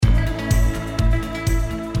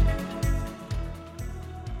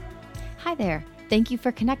Hi there. Thank you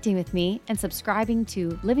for connecting with me and subscribing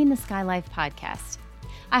to Living the Sky Life podcast.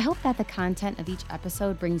 I hope that the content of each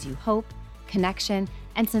episode brings you hope, connection,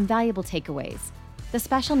 and some valuable takeaways. The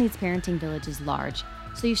Special Needs Parenting Village is large,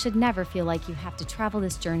 so you should never feel like you have to travel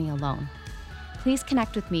this journey alone. Please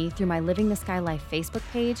connect with me through my Living the Sky Life Facebook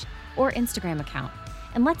page or Instagram account,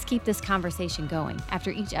 and let's keep this conversation going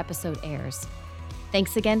after each episode airs.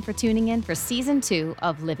 Thanks again for tuning in for Season 2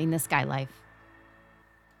 of Living the Sky Life.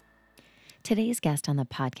 Today's guest on the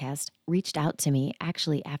podcast reached out to me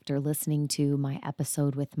actually after listening to my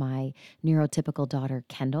episode with my neurotypical daughter,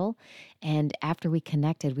 Kendall. And after we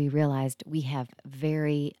connected, we realized we have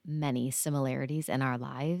very many similarities in our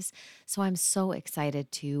lives. So I'm so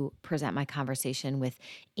excited to present my conversation with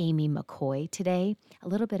Amy McCoy today. A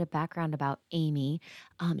little bit of background about Amy.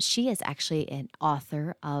 She is actually an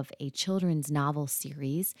author of a children's novel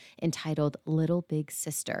series entitled Little Big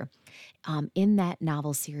Sister. In that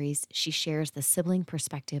novel series, she shares the sibling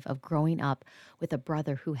perspective of growing up with a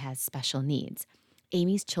brother who has special needs.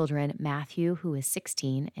 Amy's children, Matthew, who is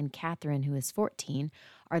 16, and Catherine, who is 14,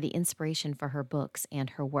 are the inspiration for her books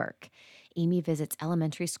and her work. Amy visits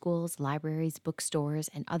elementary schools, libraries, bookstores,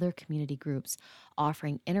 and other community groups,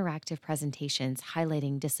 offering interactive presentations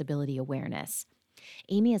highlighting disability awareness.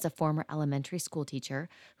 Amy is a former elementary school teacher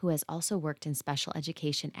who has also worked in special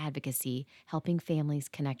education advocacy, helping families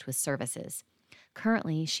connect with services.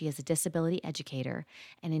 Currently, she is a disability educator,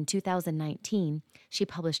 and in 2019, she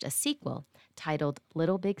published a sequel titled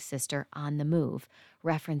Little Big Sister on the Move,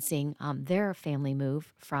 referencing their family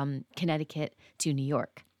move from Connecticut to New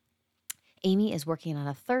York. Amy is working on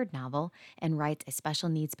a third novel and writes a special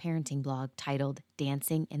needs parenting blog titled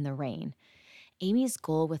Dancing in the Rain. Amy's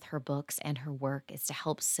goal with her books and her work is to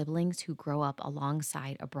help siblings who grow up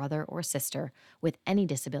alongside a brother or sister with any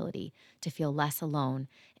disability to feel less alone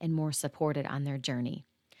and more supported on their journey.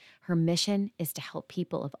 Her mission is to help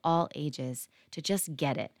people of all ages to just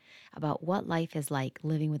get it about what life is like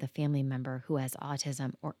living with a family member who has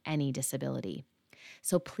autism or any disability.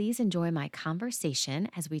 So please enjoy my conversation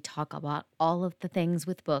as we talk about all of the things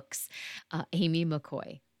with books. Amy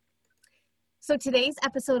McCoy. So today's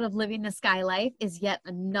episode of Living the Sky Life is yet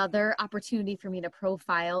another opportunity for me to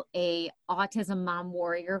profile a autism mom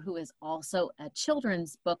warrior who is also a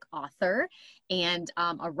children's book author and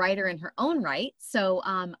a writer in her own right. So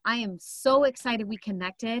I am so excited we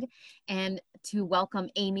connected and to welcome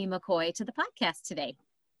Amy McCoy to the podcast today.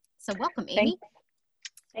 So welcome, Amy.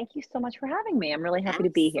 Thank you so much for having me. I'm really happy to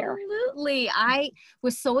be here. Absolutely. I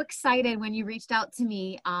was so excited when you reached out to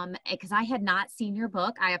me because I had not seen your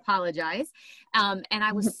book. I apologize. And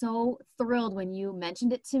I was so thrilled when you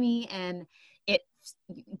mentioned it to me, and it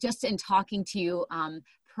just in talking to you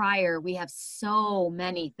prior, we have so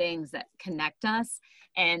many things that connect us.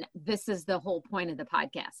 And this is the whole point of the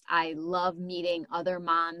podcast. I love meeting other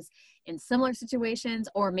moms in similar situations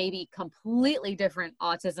or maybe completely different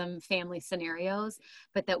autism family scenarios,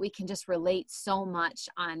 but that we can just relate so much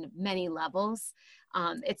on many levels.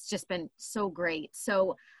 It's just been so great.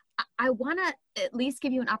 So I want to at least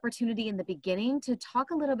give you an opportunity in the beginning to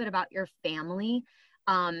talk a little bit about your family,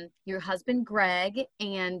 your husband, Greg,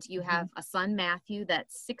 and you have a son, Matthew,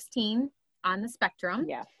 that's 16 on the spectrum.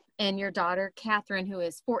 Yes. And your daughter, Catherine, who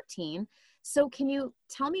is 14. So can you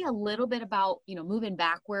tell me a little bit about, moving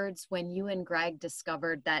backwards when you and Greg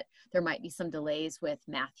discovered that there might be some delays with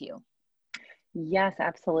Matthew? Yes,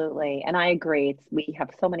 absolutely. And I agree. We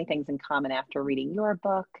have so many things in common after reading your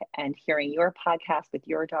book and hearing your podcast with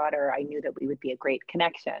your daughter. I knew that we would be a great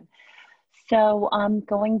connection. So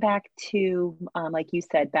going back to, like you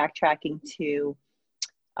said, backtracking to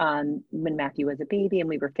when Matthew was a baby and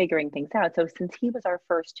we were figuring things out. So since he was our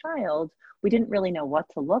first child, we didn't really know what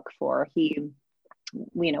to look for.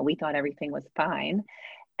 We thought everything was fine.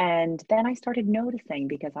 And then I started noticing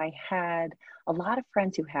because I had a lot of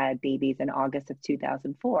friends who had babies in August of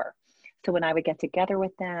 2004. So when I would get together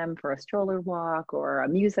with them for a stroller walk or a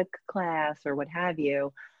music class or what have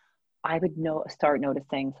you, I would start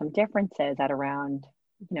noticing some differences at around,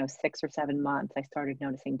 6 or 7 months. I started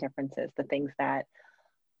noticing differences, the things that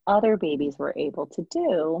other babies were able to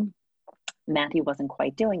do, Matthew wasn't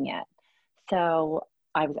quite doing yet. So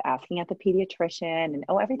I was asking at the pediatrician and,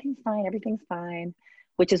 everything's fine,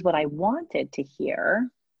 which is what I wanted to hear.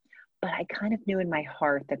 But I kind of knew in my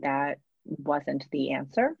heart that wasn't the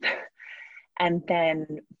answer. And then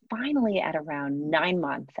finally at around 9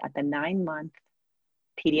 months, at the 9-month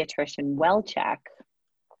pediatrician well check,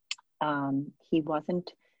 he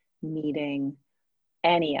wasn't meeting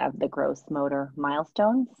any of the gross motor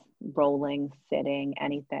milestones, rolling, sitting,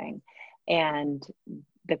 anything. And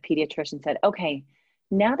the pediatrician said, okay,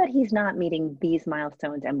 now that he's not meeting these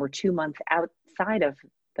milestones and we're 2 months outside of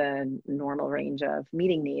the normal range of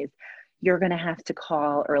meeting these, you're going to have to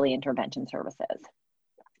call early intervention services.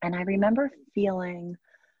 And I remember feeling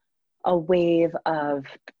a wave of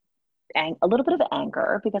a little bit of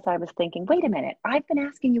anger, because I was thinking, wait a minute, I've been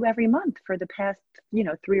asking you every month for the past,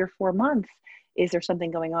 3 or 4 months, is there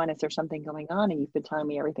something going on? Is there something going on? And you've been telling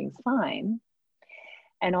me everything's fine.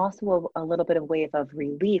 And also a little bit of wave of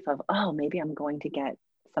relief of, oh, maybe I'm going to get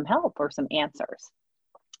some help or some answers.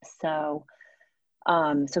 So,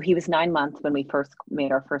 so he was 9 months when we first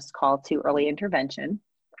made our first call to early intervention.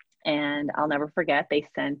 And I'll never forget, they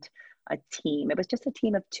sent a team. It was just a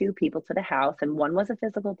team of 2 people to the house, and one was a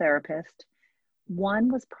physical therapist.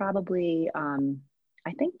 One was probably,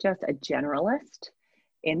 I think, just a generalist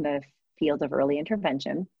in the field of early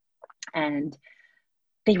intervention. And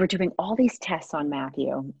they were doing all these tests on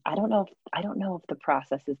Matthew. I don't know if the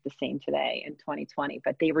process is the same today in 2020,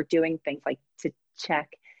 but they were doing things like to check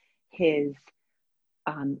his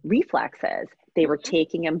reflexes. They were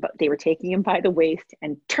taking him by the waist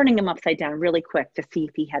and turning him upside down really quick to see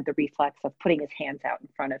if he had the reflex of putting his hands out in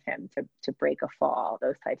front of him to break a fall,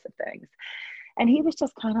 those types of things. And he was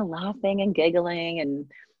just kind of laughing and giggling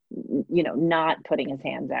and, not putting his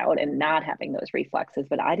hands out and not having those reflexes.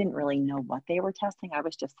 But I didn't really know what they were testing. I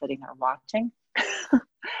was just sitting there watching.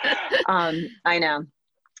 I know.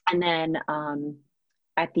 And then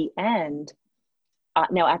at the end,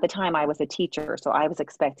 no, at the time I was a teacher, so I was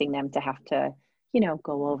expecting them to have to,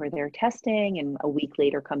 go over their testing and a week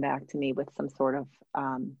later come back to me with some sort of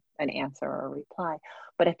an answer or a reply.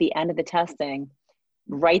 But at the end of the testing,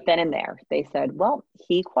 right then and there, they said, well,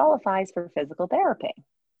 he qualifies for physical therapy.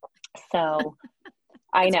 So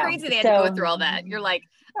I know. It's crazy they had to go through all that. You're like,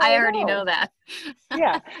 I already know that.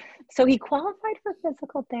 Yeah. So he qualified for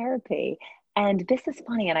physical therapy. And this is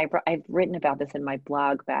funny, and I've written about this in my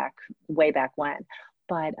blog way back when.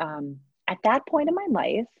 But at that point in my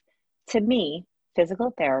life, to me,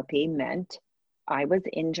 physical therapy meant I was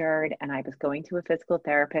injured and I was going to a physical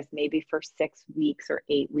therapist maybe for 6 weeks or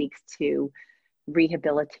 8 weeks to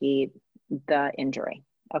rehabilitate the injury.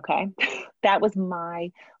 Okay. That was my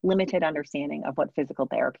limited understanding of what physical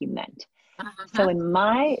therapy meant. So in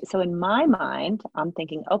my mind, I'm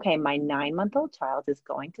thinking, okay, my 9-month-old child is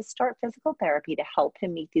going to start physical therapy to help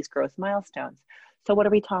him meet these growth milestones. So what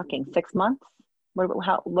are we talking? 6 months?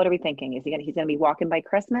 What are we thinking? He's gonna be walking by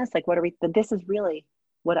Christmas? Like, this is really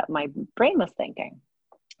what my brain was thinking.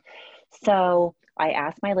 So I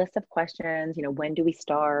asked my list of questions, when do we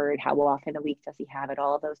start? How often a week does he have it?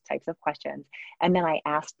 All of those types of questions. And then I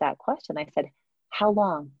asked that question. I said, how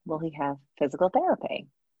long will he have physical therapy?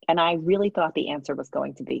 And I really thought the answer was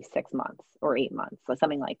going to be 6 months or 8 months, so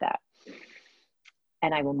something like that.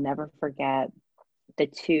 And I will never forget the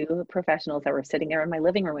 2 professionals that were sitting there in my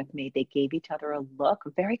living room with me. They gave each other a look, a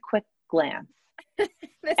very quick glance. That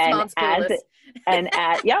was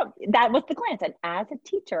the glance. And as a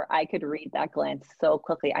teacher, I could read that glance so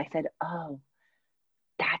quickly. I said, oh,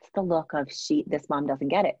 that's the look of this mom doesn't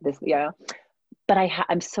get it. But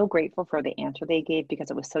I'm so grateful for the answer they gave because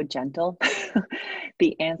it was so gentle.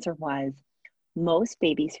 The answer was, most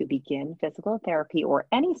babies who begin physical therapy or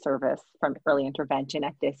any service from early intervention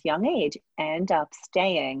at this young age end up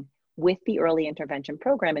staying with the early intervention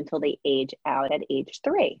program until they age out at age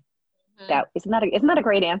 3. Isn't that a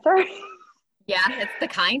great answer? Yeah, it's the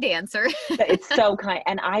kind answer. It's so kind.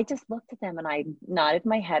 And I just looked at them and I nodded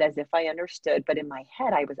my head as if I understood. But in my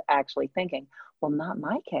head, I was actually thinking, well, not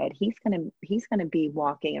my kid. He's gonna be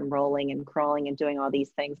walking and rolling and crawling and doing all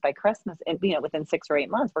these things by Christmas. And within 6 or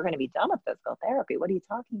 8 months, we're gonna be done with physical therapy. What are you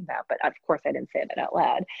talking about? But of course, I didn't say that out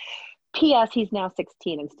loud. P.S. He's now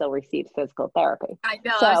 16 and still receives physical therapy. I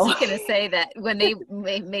know. So, I was just going to say that when they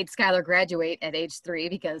made Skylar graduate at age 3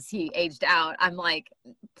 because he aged out, I'm like,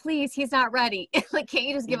 please, he's not ready. Like, can't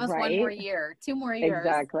you just give us 1 more year, 2 more years?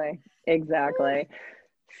 Exactly.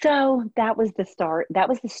 So that was the start. That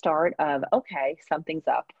was the start of, okay, something's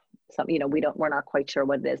up. We're not quite sure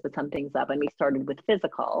what it is, but something's up. And we started with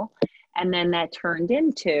physical, and then that turned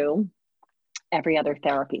into every other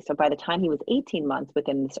therapy. So by the time he was 18 months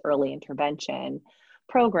within this early intervention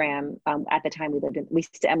program, at the time we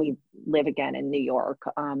live again in New York.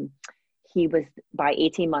 By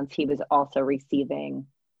 18 months, he was also receiving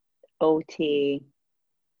OT,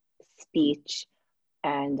 speech,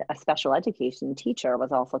 and a special education teacher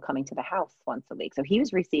was also coming to the house once a week. So he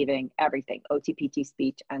was receiving everything, OT, PT,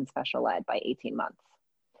 speech, and special ed by 18 months.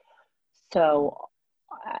 So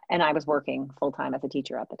and I was working full-time as a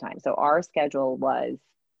teacher at the time. So our schedule was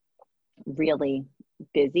really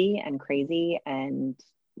busy and crazy and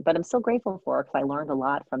but I'm still grateful for it because I learned a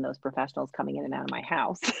lot from those professionals coming in and out of my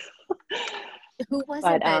house. Who was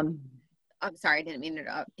But it that, I'm sorry, I didn't mean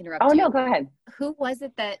to interrupt oh you. no, go ahead. Who was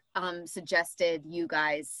it that suggested you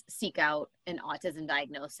guys seek out an autism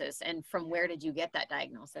diagnosis, and from where did you get that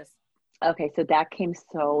diagnosis? Okay, so that came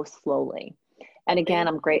so slowly. And again,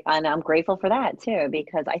 I'm grateful for that too,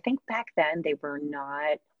 because I think back then they were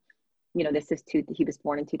not, you know, he was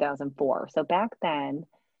born in 2004. So back then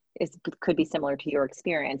could be similar to your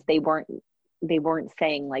experience. They weren't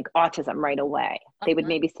saying like autism right away. They would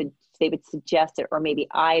maybe they would suggest it, or maybe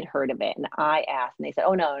I'd heard of it and I asked and they said,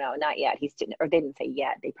 oh no, not yet. Or they didn't say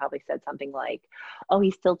yet. They probably said something like, oh,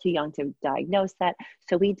 he's still too young to diagnose that.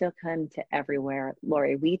 So we took him to everywhere.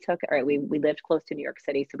 Lori, we lived close to New York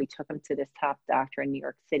City. So we took him to this top doctor in New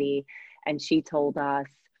York City, and she told us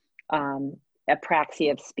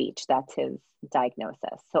apraxia of speech. That's his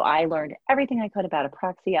diagnosis. So I learned everything I could about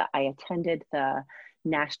apraxia. I attended the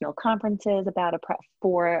national conferences about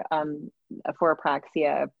for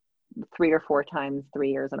apraxia 3 or 4 times,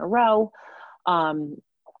 3 years in a row. And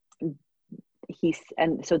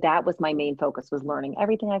so that was my main focus, was learning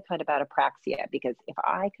everything I could about apraxia, because if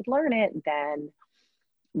I could learn it, then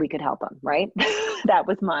we could help him, right? that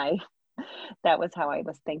was how I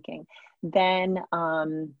was thinking. Then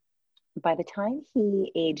by the time he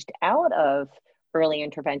aged out of early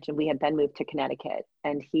intervention, we had then moved to Connecticut,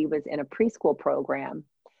 and he was in a preschool program,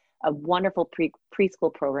 a wonderful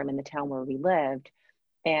preschool program in the town where we lived.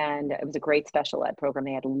 And it was a great special ed program.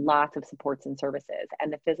 They had lots of supports and services.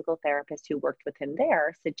 And the physical therapist who worked with him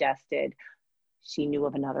there suggested she knew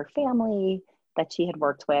of another family that she had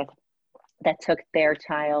worked with that took their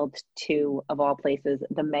child to, of all places,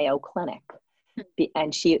 the Mayo Clinic.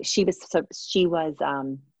 And she was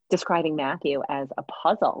describing Matthew as a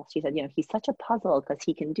puzzle. She said, you know, he's such a puzzle because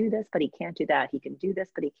he can do this, but he can't do that. He can do this,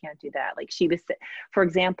 but he can't do that. Like for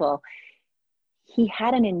example, he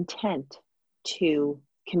had an intent to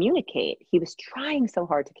communicate. He was trying so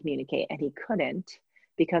hard to communicate and he couldn't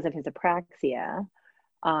because of his apraxia.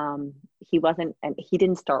 He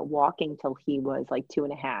didn't start walking till he was like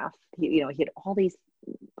 2.5. He had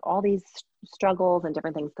all these struggles and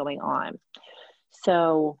different things going on.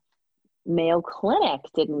 So Mayo Clinic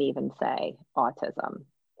didn't even say autism.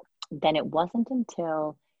 Then it wasn't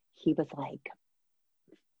until he was like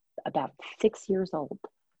about 6 years old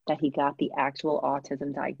that he got the actual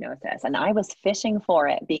autism diagnosis. And I was fishing for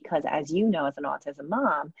it because, as you know, as an autism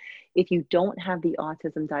mom, if you don't have the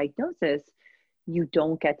autism diagnosis, you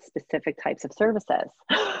don't get specific types of services.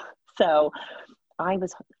 So I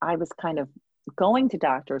was kind of going to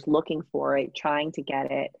doctors looking for it, trying to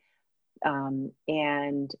get it.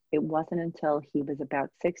 And it wasn't until he was about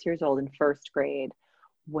 6 years old in first grade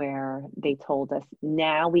where they told us,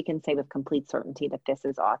 now we can say with complete certainty that this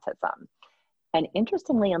is autism. And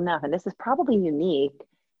interestingly enough, and this is probably unique,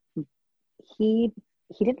 he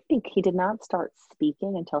did not start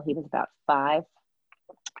speaking until he was about 5.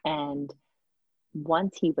 And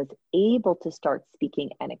once he was able to start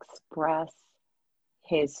speaking and express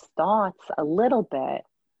his thoughts a little bit,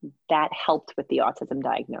 that helped with the autism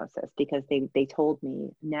diagnosis, because they told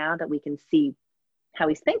me, now that we can see how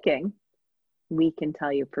he's thinking, we can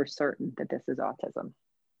tell you for certain that this is autism.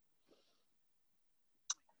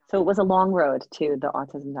 So it was a long road to the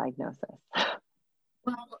autism diagnosis.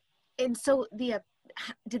 Well, and so did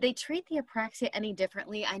they treat the apraxia any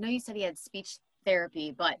differently? I know you said he had speech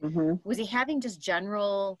therapy, but was he having just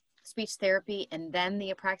general speech therapy and then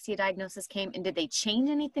the apraxia diagnosis came? And did they change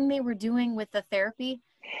anything they were doing with the therapy?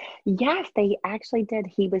 Yes, they actually did.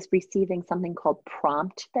 He was receiving something called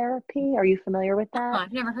prompt therapy. Are you familiar with that? Oh,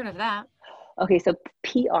 I've never heard of that. Okay, so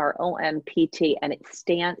PROMPT,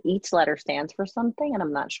 and each letter stands for something, and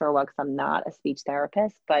I'm not sure what, because I'm not a speech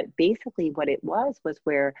therapist, but basically what it was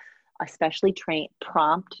where a specially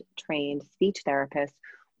prompt trained speech therapist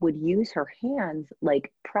would use her hands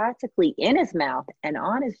like practically in his mouth and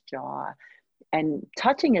on his jaw and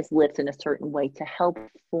touching his lips in a certain way to help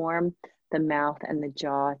form the mouth and the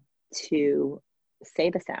jaw to say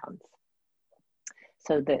the sounds.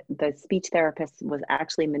 So the speech therapist was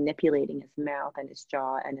actually manipulating his mouth and his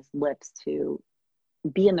jaw and his lips to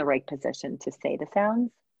be in the right position to say the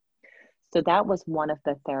sounds. So that was one of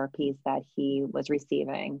the therapies that he was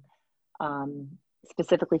receiving,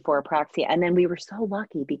 specifically for apraxia. And then we were so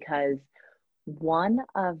lucky because one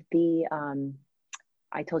of the,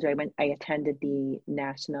 I told you I attended the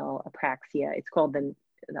National Apraxia. It's called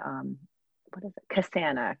what is it?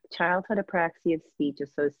 CASANA, Childhood Apraxia of Speech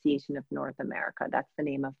Association of North America. That's the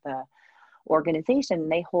name of the organization.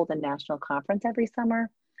 They hold a national conference every summer.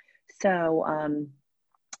 So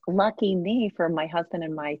lucky me, for my husband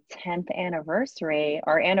and my 10th anniversary,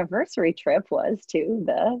 our anniversary trip was to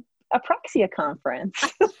the Apraxia conference.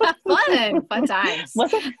 Fun times.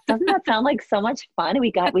 Doesn't that sound like so much fun?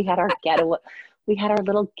 We had our getaway, we had our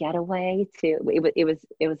little getaway to, it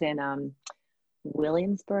was in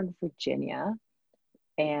Williamsburg, Virginia.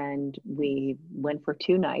 And we went for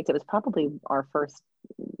 2 nights. It was probably our first,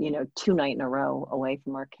 2 night in a row away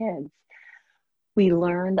from our kids. We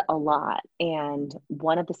learned a lot. And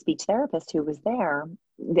one of the speech therapists who was there,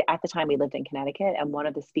 at the time we lived in Connecticut, and one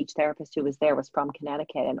of the speech therapists who was there was from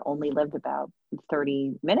Connecticut and only lived about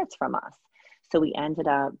 30 minutes from us. So we ended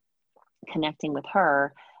up connecting with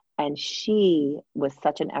her, and she was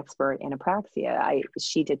such an expert in apraxia.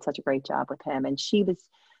 She did such a great job with him. And she was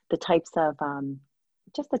the types of,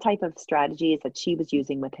 just the type of strategies that she was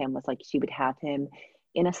using with him was like, she would have him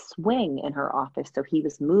in a swing in her office, so he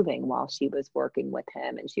was moving while she was working with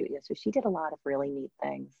him. And so she did a lot of really neat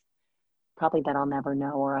things, probably that I'll never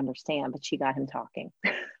know or understand, but she got him talking.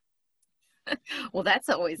 Well, that's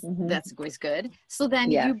always good. So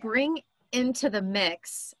then you bring into the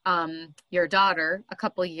mix your daughter a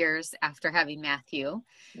couple years after having Matthew.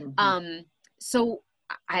 So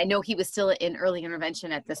I know he was still in early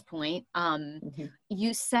intervention at this point.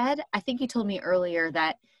 You said, I think you told me earlier,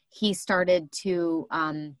 that he started to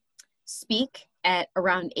speak at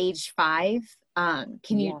around age 5.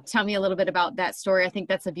 Can you tell me a little bit about that story? I think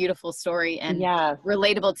that's a beautiful story and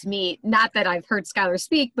relatable to me. Not that I've heard Skylar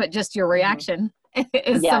speak, but just your reaction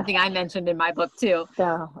is something I mentioned in my book too.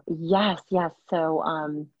 So yes.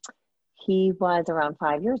 So he was around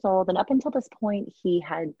 5 years old, and up until this point, he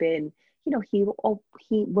had been, he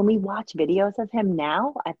when we watch videos of him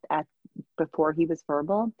now at before he was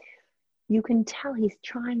verbal, you can tell he's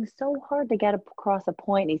trying so hard to get across a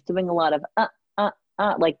point. He's doing a lot of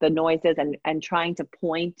like the noises and trying to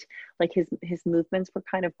point. Like his movements were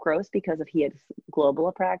kind of gross because he had global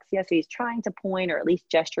apraxia. So he's trying to point or at least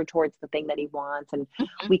gesture towards the thing that he wants. And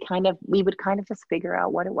we would kind of just figure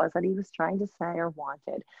out what it was that he was trying to say or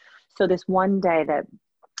wanted. So this one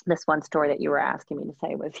story that you were asking me to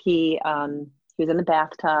say was he was in the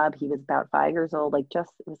bathtub. He was about 5 years old, it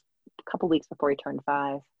was a couple weeks before he turned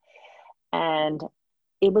 5. And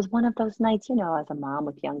it was one of those nights, as a mom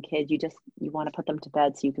with young kids, you want to put them to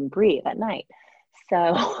bed so you can breathe at night.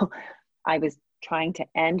 So I was trying to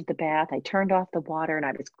end the bath. I turned off the water and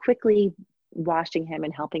I was quickly washing him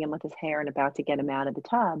and helping him with his hair and about to get him out of the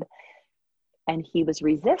tub. And he was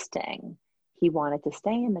resisting. He wanted to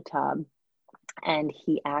stay in the tub. And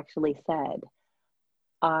he actually said,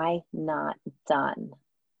 "I not done,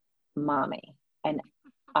 mommy." And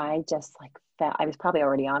I just fell. I was probably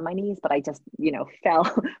already on my knees, but I just, fell,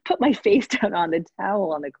 put my face down on the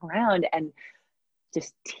towel on the ground, and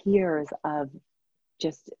just tears of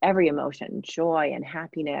just every emotion, joy and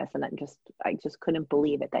happiness. And I just couldn't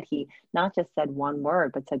believe it that he not just said one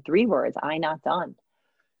word, but said 3 words, "I not done."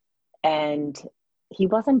 And he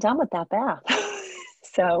wasn't done with that bath.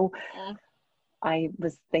 So I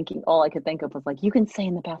was thinking, all I could think of was you can stay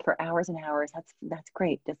in the bath for hours and hours. That's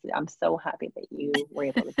great. I'm so happy that you were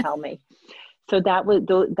able to tell me. So that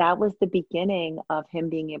was the beginning of him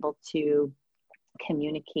being able to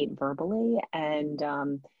communicate verbally. And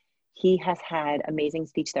he has had amazing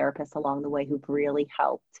speech therapists along the way who've really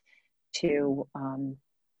helped to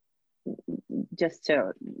just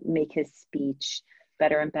to make his speech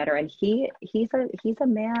better and better. And he's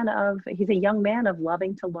a young man of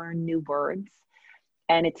loving to learn new words.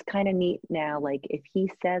 And it's kind of neat now, if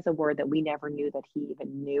he says a word that we never knew that he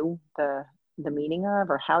even knew the meaning of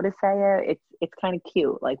or how to say it, it's kind of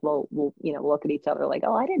cute. We'll look at each other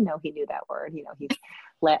oh, I didn't know he knew that word. He's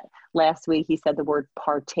last week he said the word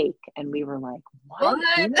partake, and we were like, what?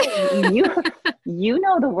 You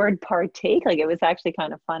know the word partake? It was actually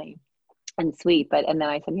kind of funny and sweet. And then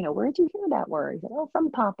I said, where'd you hear that word? He said, "Oh,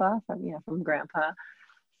 from Papa, from Grandpa."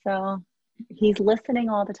 So he's listening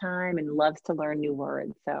all the time and loves to learn new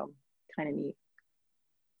words. So kind of neat.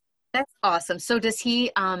 That's awesome. So does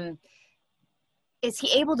he, is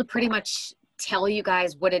he able to pretty much tell you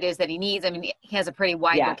guys what it is that he needs? I mean, he has a pretty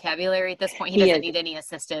wide vocabulary at this point. He doesn't need any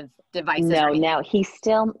assistive devices. No, he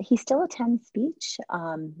still attends speech.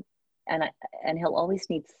 And he'll always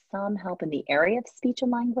need some help in the area of speech and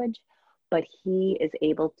language, but he is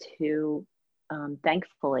able to,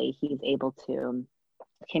 thankfully, he's able to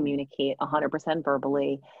communicate 100%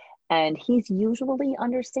 verbally, and he's usually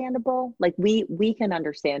understandable. We can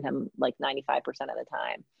understand him 95% of the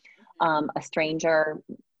time. A stranger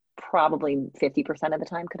probably 50% of the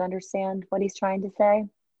time could understand what he's trying to say.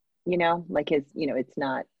 It's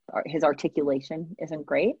not, his articulation isn't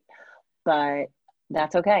great, but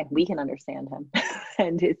that's okay. We can understand him.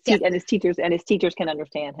 and his teachers can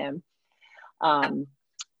understand him.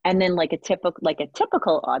 And then like a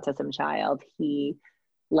typical autism child, he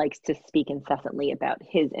likes to speak incessantly about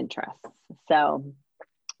his interests. So,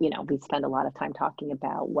 we spend a lot of time talking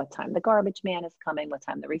about what time the garbage man is coming, what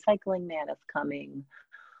time the recycling man is coming,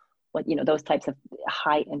 what, those types of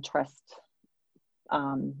high interest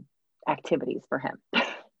activities for him.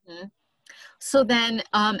 Mm-hmm. So then,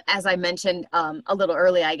 as I mentioned a little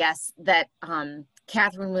early, I guess, that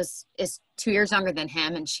Catherine is 2 years younger than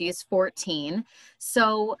him, and she is 14.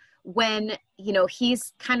 So when,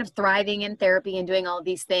 he's kind of thriving in therapy and doing all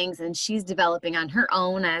these things, and she's developing on her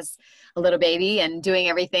own as a little baby and doing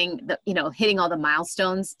everything, hitting all the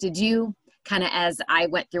milestones, did you kind of, as I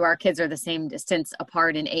went through, our kids are the same distance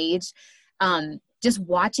apart in age, just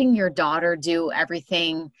watching your daughter do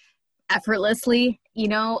everything effortlessly,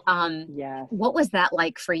 Yes. What was that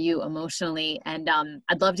like for you emotionally? And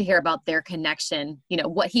I'd love to hear about their connection,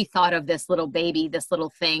 what he thought of this little baby, this little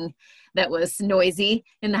thing that was noisy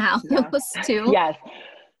in the house too. Yes.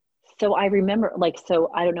 So I remember,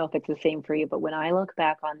 I don't know if it's the same for you, but when I look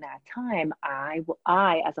back on that time,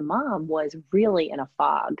 I as a mom was really in a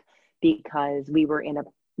fog, because we were in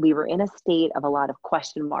a state of a lot of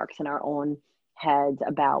question marks in our own heads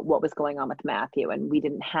about what was going on with Matthew. And we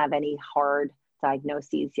didn't have any hard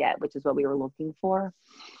diagnoses yet, which is what we were looking for.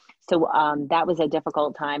 So that was a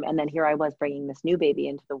difficult time. And then here I was bringing this new baby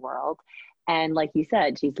into the world. And like you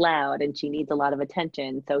said, she's loud and she needs a lot of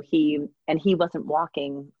attention. So he wasn't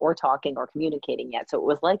walking or talking or communicating yet. So it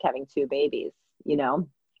was like having two babies,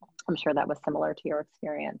 I'm sure that was similar to your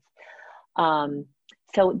experience.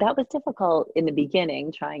 So that was difficult in the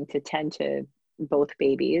beginning, trying to tend to both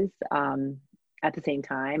babies at the same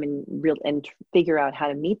time and figure out how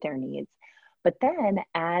to meet their needs. But then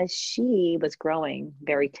as she was growing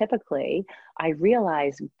very typically, I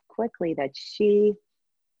realized quickly that she,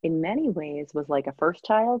 in many ways, was like a first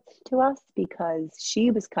child to us, because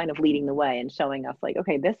she was kind of leading the way and showing us like,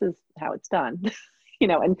 okay, this is how it's done,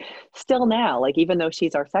 and still now, like, even though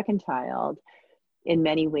she's our second child, in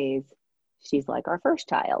many ways, she's like our first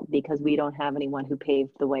child, because we don't have anyone who paved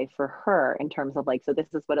the way for her in terms of like, so this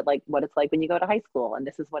is what it's like when you go to high school, and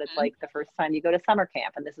this is what it's like the first time you go to summer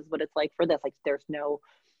camp, and this is what it's like for this. Like, there's no,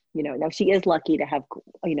 now she is lucky to have,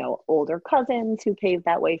 older cousins who paved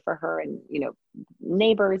that way for her, and,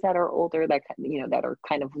 neighbors that are older that, that are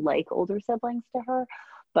kind of like older siblings to her,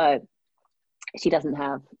 but she doesn't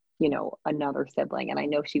have, another sibling. And I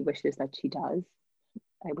know she wishes that she does.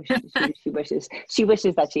 I wish she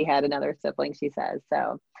wishes that she had another sibling, she says.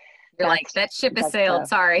 So you're like, that ship has sailed.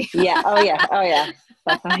 Sorry. Yeah. Oh yeah.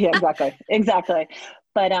 Yeah, exactly.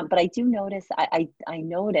 But I do notice, I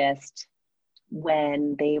noticed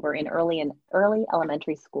when they were in early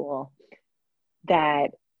elementary school,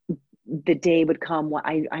 that the day would come.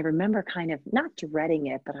 I remember kind of not dreading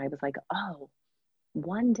it, but I was like, oh,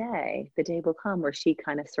 one day the day will come where she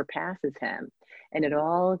kind of surpasses him. And it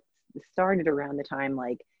all started around the time,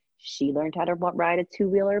 like, she learned how to ride a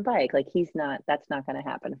two-wheeler bike. Like, that's not going to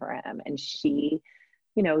happen for him. And she,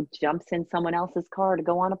 jumps in someone else's car to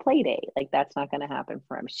go on a play date. Like, that's not going to happen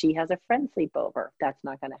for him. She has a friend sleepover. That's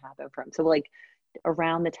not going to happen for him. So like,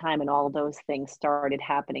 around the time and all those things started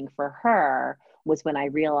happening for her was when I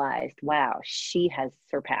realized, wow, she has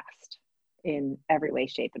surpassed in every way,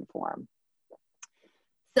 shape, and form.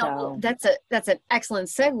 So that's an excellent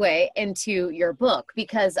segue into your book,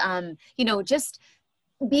 because just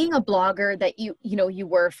being a blogger that you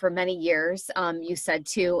were for many years, you said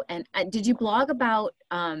too, and did you blog about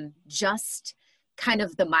just kind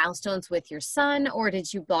of the milestones with your son, or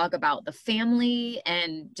did you blog about the family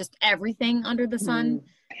and just everything under the sun?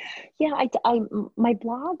 Yeah, my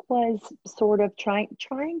blog was sort of trying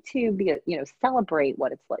to be celebrate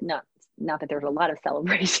what it's like. Not that there's a lot of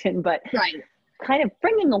celebration, but right. Kind of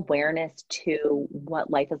bringing awareness to what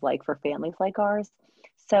life is like for families like ours.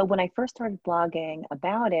 So when I first started blogging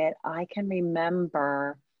about it, I can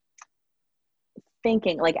remember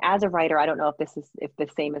thinking, like, as a writer, I don't know if the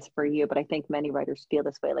same is for you, but I think many writers feel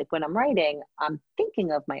this way. Like, when I'm writing, I'm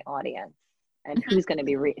thinking of my audience and who's going to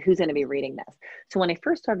be reading this. So when I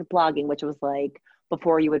first started blogging, which was like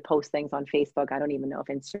before you would post things on Facebook, I don't even know if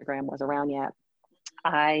Instagram was around yet,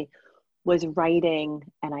 I was writing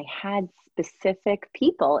and I had specific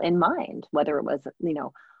people in mind, whether it was,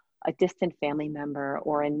 a distant family member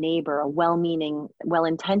or a neighbor, a well-meaning,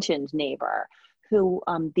 well-intentioned neighbor, who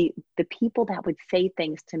the people that would say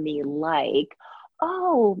things to me like,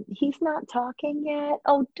 oh, he's not talking yet.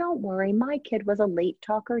 Oh, don't worry, my kid was a late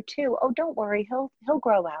talker too. Oh, don't worry, he'll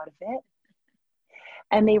grow out of it.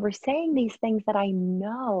 And they were saying these things that I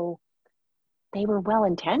know they were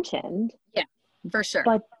well-intentioned. Yeah. For sure.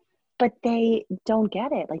 But they don't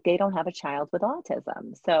get it. Like, they don't have a child with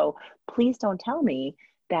autism. So please don't tell me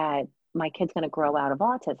that my kid's going to grow out of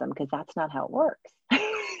autism, because that's not how it works.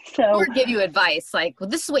 Or So give you advice like, well,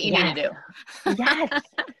 this is what you need to do. yes.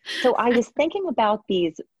 So I was thinking about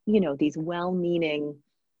these, these well-meaning,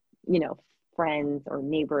 friends or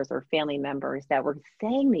neighbors or family members that were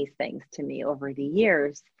saying these things to me over the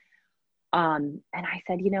years. And I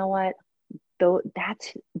said, you know what? Though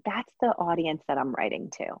that's the audience that I'm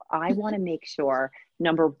writing to. I want to make sure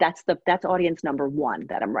that's audience number one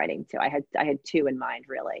that I'm writing to. I had two in mind,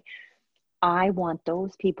 really. I want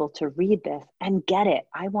those people to read this and get it.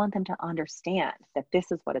 I want them to understand that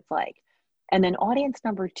this is what it's like. And then audience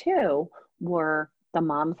number two were the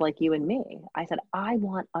moms like you and me. I said, I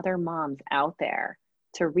want other moms out there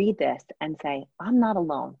to read this and say, I'm not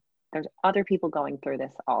alone. There's other people going through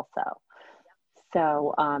this also.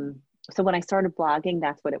 So, so when I started blogging,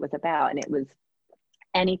 that's what it was about. And it was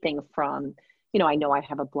anything from, I know I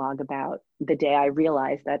have a blog about the day I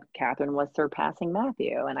realized that Catherine was surpassing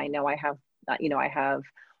Matthew. And I know I have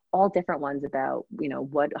all different ones about,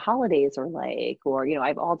 what holidays are like, or, I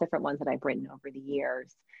have all different ones that I've written over the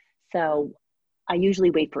years. So I usually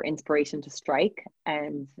wait for inspiration to strike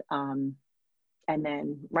and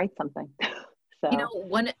then write something. So,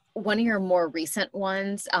 one of your more recent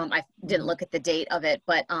ones, I didn't look at the date of it,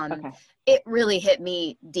 but okay. It really hit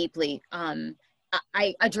me deeply.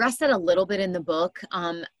 I addressed it a little bit in the book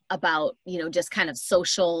about, just kind of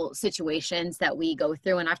social situations that we go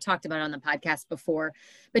through. And I've talked about it on the podcast before,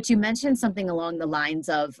 but you mentioned something along the lines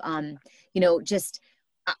of, just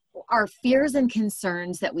our fears and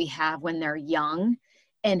concerns that we have when they're young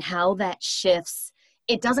and how that shifts.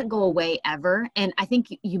 It doesn't go away ever. And I think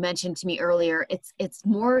you mentioned to me earlier, it's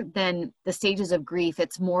more than the stages of grief.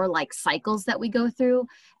 It's more like cycles that we go through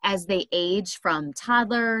as they age, from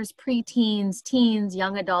toddlers, preteens, teens,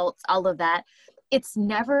 young adults, all of that. It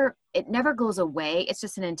never goes away. It's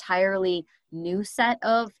just an entirely new set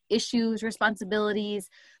of issues, responsibilities,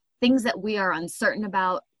 things that we are uncertain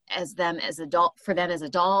about for them as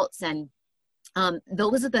adults. And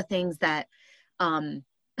those are the things that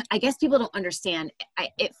I guess people don't understand.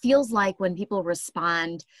 It feels like when people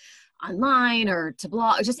respond online or to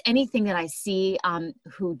blog or just anything that I see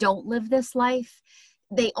who don't live this life,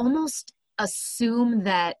 they almost assume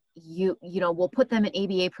that we'll put them in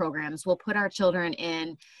ABA programs, we'll put our children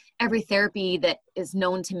in every therapy that is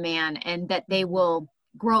known to man, and that they will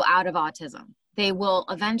grow out of autism. They will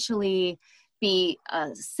eventually be a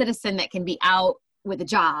citizen that can be out with a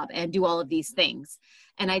job and do all of these things.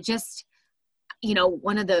 And I just,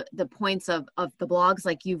 one of the points of the blogs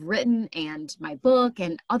like you've written and my book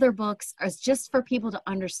and other books is just for people to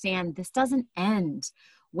understand this doesn't end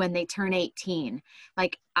when they turn 18.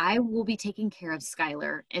 Like, I will be taking care of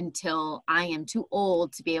Skylar until I am too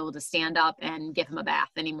old to be able to stand up and give him a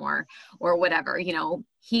bath anymore or whatever.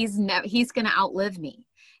 He's going to outlive me,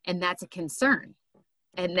 and that's a concern.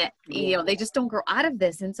 And that, they just don't grow out of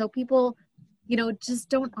this. And so people, just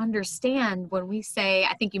don't understand when we say,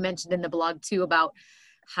 I think you mentioned in the blog too about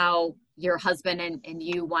how your husband and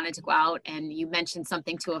you wanted to go out, and you mentioned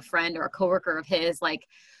something to a friend or a coworker of his, like,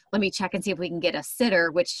 let me check and see if we can get a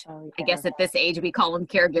sitter, which I guess at this age we call them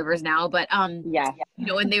caregivers now, but and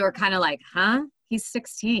they were kind of like, huh? He's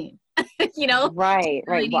 16. Right.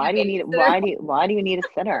 Why do you need a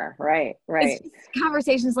sitter? Right. It's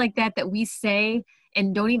conversations like that we say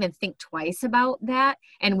and don't even think twice about that.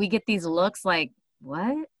 And we get these looks like,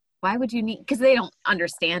 what? Why would you need, because they don't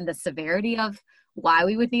understand the severity of why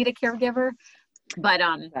we would need a caregiver. But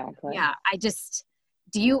exactly.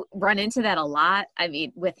 Do you run into that a lot? I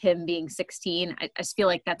mean, with him being 16, I just feel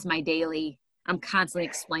like that's my daily, I'm constantly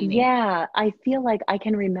explaining. Yeah, I feel like I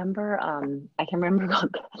can remember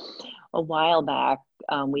a while back,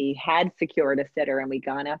 we had secured a sitter and we'd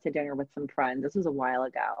gone out to dinner with some friends. This was a while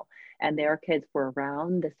ago, and their kids were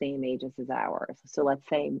around the same ages as ours. So let's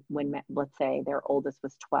say their oldest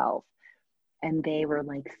was 12, and they were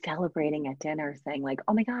like celebrating at dinner saying like,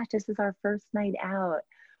 oh my gosh, this is our first night out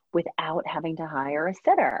without having to hire a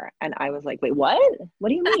sitter. And I was like, wait, what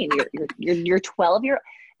do you mean? You're 12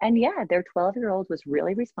 and yeah, their 12-year-old was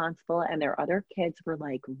really responsible, and their other kids were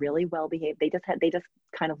like really well behaved. They just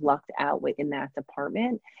kind of lucked out in that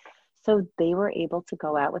department. So they were able to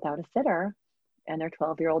go out without a sitter, and their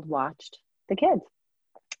 12-year-old watched the kids.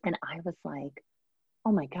 And I was like,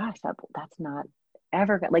 oh my gosh, that's not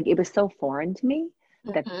ever, like, it was so foreign to me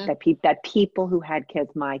that people who had kids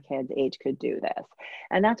my kids' age could do this.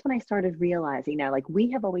 And that's when I started realizing, now, like, we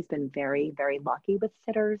have always been very, very lucky with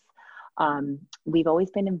sitters. We've always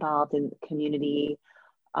been involved in community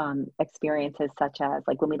experiences, such as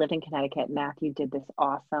like when we lived in Connecticut, Matthew did this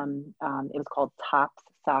awesome, it was called Tops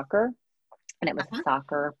Soccer. And it was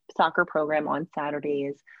a soccer program on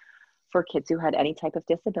Saturdays for kids who had any type of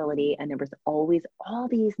disability. And there was always all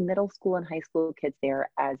these middle school and high school kids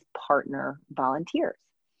there as partner volunteers.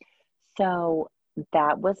 So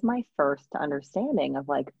that was my first understanding of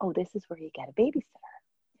like, oh, this is where you get a babysitter.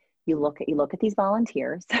 You look at these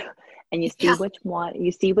volunteers and you see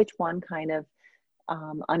which one kind of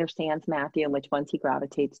understands Matthew and which ones he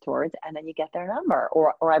gravitates towards, and then you get their number.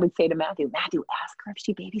 Or I would say to Matthew, ask her if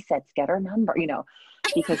she babysits, get her number,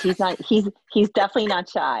 because he's definitely not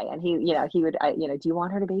shy. And he would, do you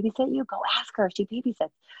want her to babysit you? Go ask her if she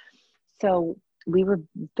babysits. So we were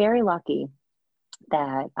very lucky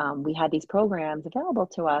that we had these programs available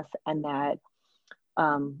to us, and that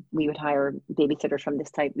we would hire babysitters from this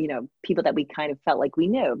type, people that we kind of felt like we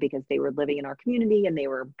knew because they were living in our community and they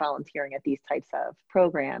were volunteering at these types of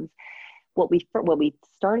programs. What we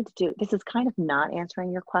started to do, this is kind of not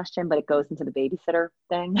answering your question, but it goes into the babysitter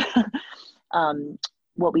thing.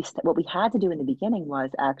 What we had to do in the beginning was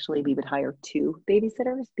actually we would hire 2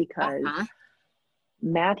 babysitters because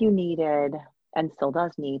Matthew needed, and still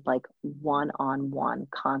does need, like one-on-one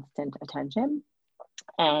constant attention,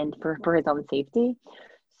 and for his own safety.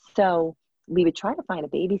 So we would try to find a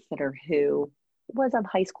babysitter who was of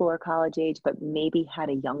high school or college age, but maybe had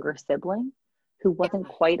a younger sibling who wasn't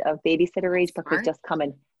quite of babysitter age, but could just come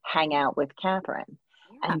and hang out with Catherine.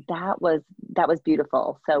 Yeah. And that was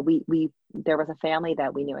beautiful. So there was a family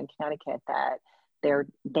that we knew in Connecticut that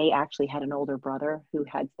they actually had an older brother who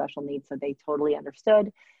had special needs. So they totally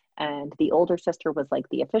understood. And the older sister was like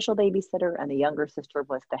the official babysitter, and the younger sister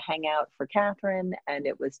was the hangout for Catherine. And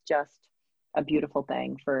it was just a beautiful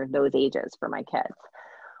thing for those ages for my kids.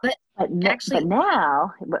 But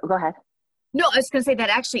now, go ahead. No, I was going to say that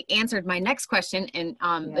actually answered my next question, and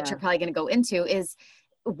that you're probably going to go into is,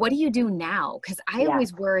 what do you do now? Because I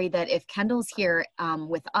always worry that if Kendall's here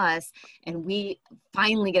with us and we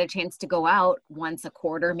finally get a chance to go out once a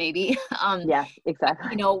quarter, maybe. Yeah,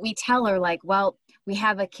 exactly. We tell her like, well, we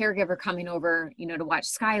have a caregiver coming over, to watch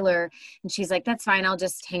Skylar. And she's like, that's fine. I'll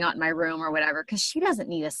just hang out in my room or whatever. Because she doesn't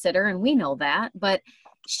need a sitter. And we know that. But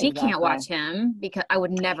she can't watch him because I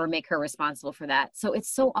would never make her responsible for that. So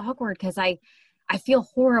it's so awkward because I feel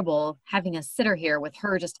horrible having a sitter here with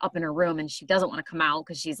her just up in her room and she doesn't want to come out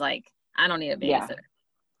because she's like, I don't need a babysitter.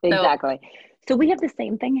 Yeah, exactly. So we have the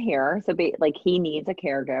same thing here. So like he needs a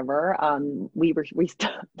caregiver.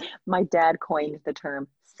 My dad coined the term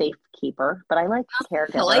safe keeper, but I like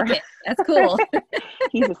caregiver. I like it. That's cool.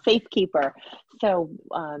 He's a safe keeper. So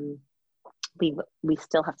we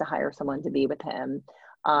still have to hire someone to be with him.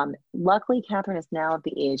 Luckily, Catherine is now at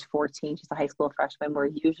the age 14. She's a high school freshman, where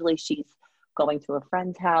usually she's going to a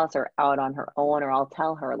friend's house or out on her own, or I'll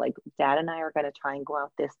tell her like, Dad and I are going to try and go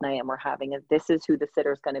out this night and we're having this is who the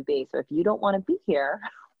sitter is going to be. So if you don't want to be here,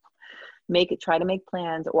 try to make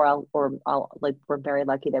plans, or I'll like, we're very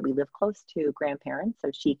lucky that we live close to grandparents,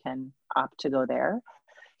 so she can opt to go there.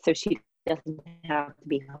 So she doesn't have to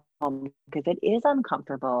be home, because it is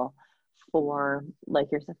uncomfortable for, like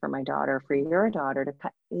you said, for my daughter, for your daughter to,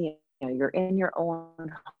 you're in your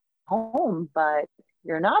own home, but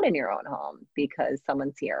you're not in your own home because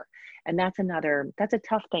someone's here. And that's a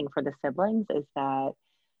tough thing for the siblings, is that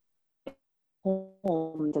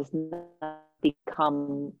home does not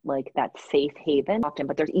become like that safe haven often.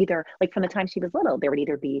 But there's either, like from the time she was little, there would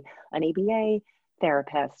either be an ABA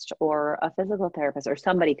therapist or a physical therapist or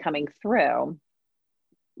somebody coming through,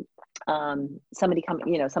 somebody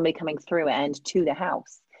coming through and to the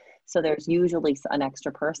house. So there's usually an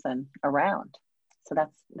extra person around. So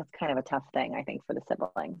that's kind of a tough thing, I think, for the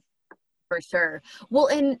siblings. For sure. Well,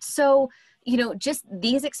 and so, just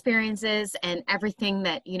these experiences and everything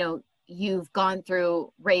that, you've gone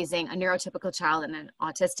through raising a neurotypical child and an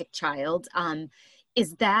autistic child,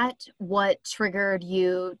 is that what triggered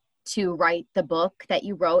you to write the book that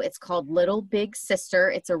you wrote? It's called Little Big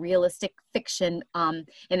Sister. It's a realistic fiction, and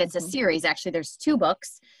it's a series. Actually, there's 2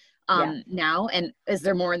 books. Now, and is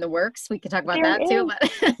there more in the works? We could talk about that too. But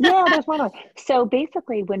yeah, there's one more. So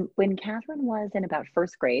basically, when Catherine was in about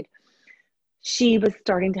 1st grade, she was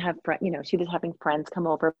starting to have she was having friends come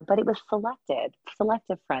over, but it was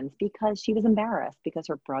selective friends, because she was embarrassed because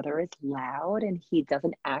her brother is loud and he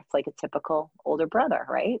doesn't act like a typical older brother,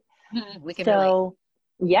 right? We can relate.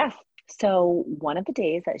 Yes. So one of the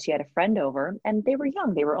days that she had a friend over, and they were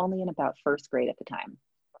young, they were only in about 1st grade at the time,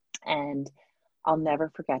 and I'll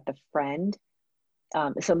never forget the friend.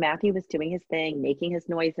 So Matthew was doing his thing, making his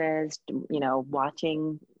noises,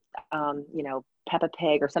 watching you know, Peppa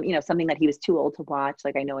Pig or some, you know, something that he was too old to watch.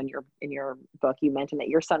 Like I know in your book, you mentioned that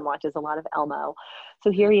your son watches a lot of Elmo.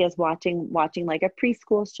 So here he is watching like a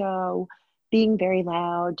preschool show, being very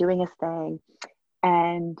loud, doing his thing.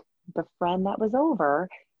 And the friend that was over,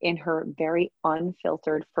 in her very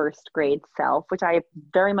unfiltered first grade self, which I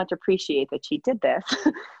very much appreciate that she did this,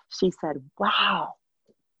 she said, "Wow,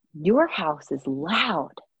 your house is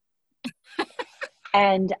loud."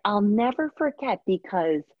 And I'll never forget,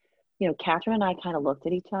 because, you know, Catherine and I kind of looked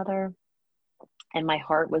at each other, and my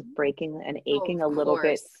heart was breaking and aching a little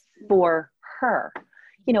bit for her.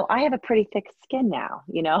 You know, I have a pretty thick skin now,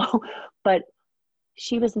 you know, but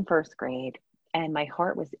she was in first grade, and my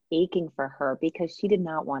heart was aching for her because she did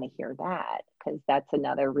not want to hear that, because that's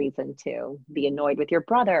another reason to be annoyed with your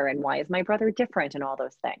brother, and why is my brother different, and all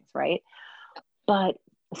those things, right? But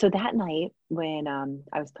so that night when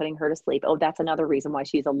I was putting her to sleep, oh, that's another reason why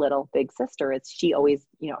she's a little big sister. It's she always,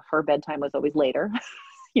 you know, her bedtime was always later,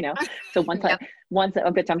 you know. So once,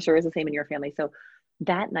 which I'm sure is the same in your family. So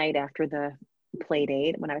that night after the play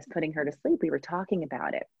date, when I was putting her to sleep, we were talking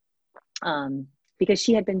about it. Because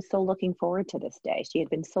she had been so looking forward to this day. She had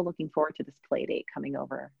been so looking forward to this play date coming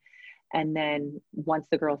over. And then once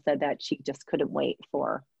the girl said that, she just couldn't wait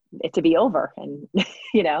for it to be over. And,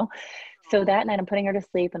 you know, so that night I'm putting her to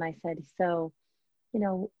sleep, and I said, "So, you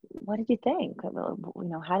know, what did you think? You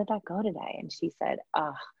know, how did that go today?" And she said,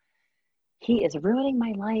 "He is ruining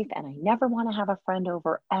my life, and I never want to have a friend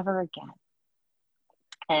over ever again."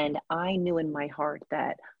 And I knew in my heart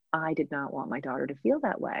that I did not want my daughter to feel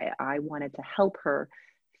that way. I wanted to help her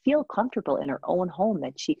feel comfortable in her own home,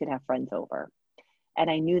 that she could have friends over. And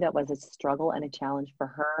I knew that was a struggle and a challenge for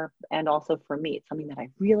her, and also for me. It's something that I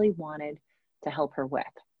really wanted to help her with.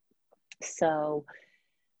 So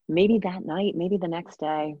maybe that night, maybe the next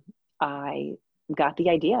day, I got the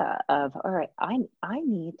idea of, all right, I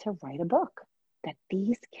need to write a book that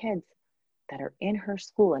these kids that are in her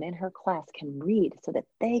school and in her class can read, so that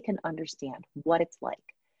they can understand what it's like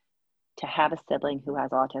to have a sibling who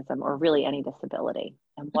has autism, or really any disability,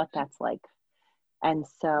 and what that's like. And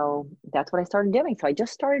so that's what I started doing. So I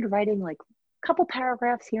just started writing like a couple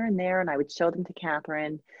paragraphs here and there, and I would show them to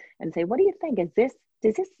Catherine and say, "What do you think? Does this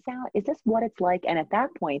sound, is this what it's like?" And at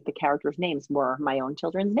that point, the characters' names were my own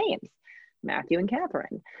children's names, Matthew and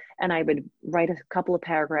Catherine. And I would write a couple of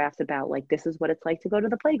paragraphs about, like, this is what it's like to go to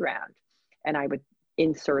the playground. And I would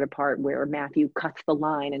insert a part where Matthew cuts the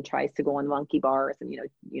line and tries to go on monkey bars, and,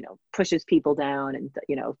 you know, pushes people down, and,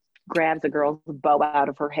 you know, grabs a girl's bow out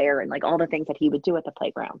of her hair, and like all the things that he would do at the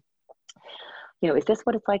playground. You know, is this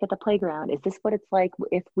what it's like at the playground? Is this what it's like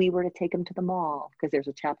if we were to take him to the mall? Because there's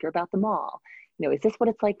a chapter about the mall. You know, is this what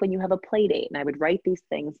it's like when you have a play date? And I would write these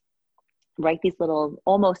things, write these little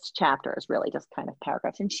almost chapters, really just kind of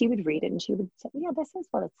paragraphs. And she would read it, and she would say, "Yeah, this is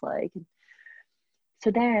what it's like." And so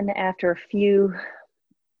then after a few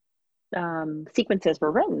sequences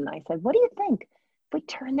were written, I said, "What do you think if we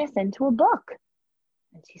turn this into a book?"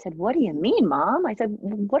 And she said, "What do you mean, Mom?" I said,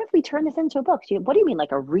 "What if we turn this into a book?" She said, "What do you mean,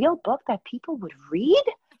 like a real book that people would read?"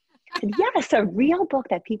 I said, "Yes, a real book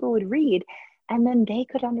that people would read, and then they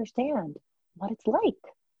could understand what it's like."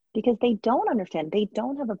 Because they don't understand. They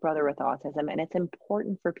don't have a brother with autism. And it's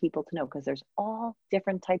important for people to know, because there's all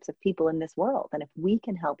different types of people in this world. And if we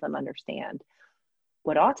can help them understand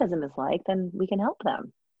what autism is like, then we can help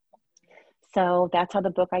them. So that's how the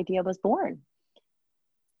book idea was born.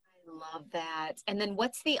 Love that. And then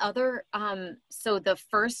what's the other so the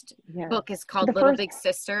first book is called Little Big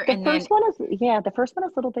Sister, and the first one is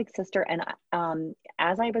Little Big Sister. And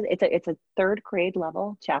it's a third grade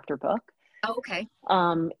level chapter book. Oh, okay.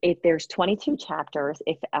 There's 22 chapters.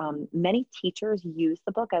 If many teachers use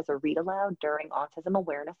the book as a read aloud during Autism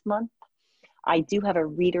Awareness Month. I do have a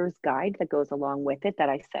reader's guide that goes along with it that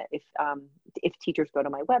I set. If teachers go to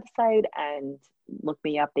my website and look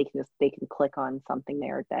me up, they can click on something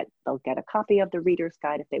there that they'll get a copy of the reader's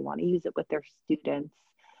guide if they want to use it with their students.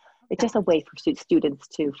 It's just a way for students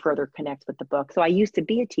to further connect with the book. So I used to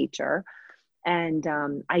be a teacher, and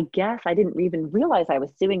I guess I didn't even realize I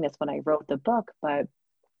was doing this when I wrote the book, but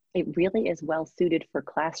it really is well suited for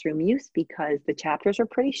classroom use, because the chapters are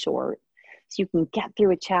pretty short. So you can get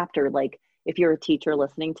through a chapter, like, if you're a teacher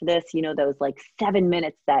listening to this, you know, those like 7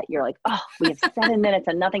 minutes that you're like, "Oh, we have 7 minutes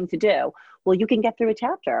and nothing to do." Well, you can get through a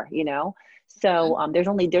chapter, you know? So there's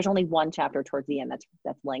only one chapter towards the end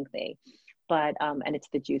that's lengthy, but, and it's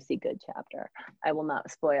the juicy good chapter. I will not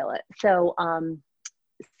spoil it. So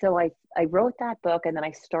I wrote that book, and then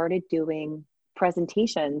I started doing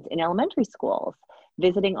presentations in elementary schools,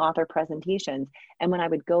 visiting author presentations. And when I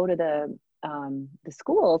would go to the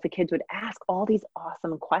schools, the kids would ask all these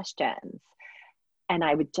awesome questions. And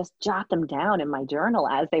I would just jot them down in my journal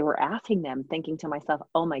as they were asking them, thinking to myself,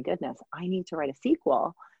 oh my goodness, I need to write a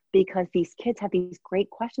sequel because these kids have these great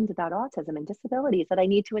questions about autism and disabilities that I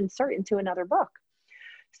need to insert into another book.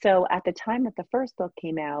 So at the time that the first book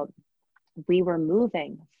came out, we were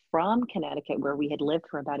moving from Connecticut, where we had lived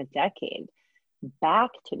for about a decade, back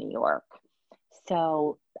to New York.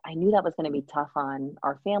 So I knew that was going to be tough on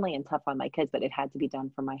our family and tough on my kids, but it had to be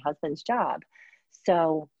done for my husband's job.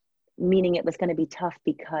 So meaning it was going to be tough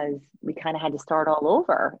because we kind of had to start all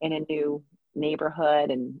over in a new neighborhood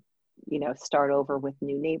and, you know, start over with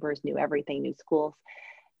new neighbors, new everything, new schools.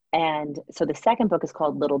 And so the second book is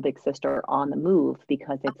called Little Big Sister on the Move,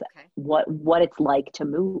 because it's what it's like to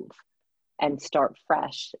move and start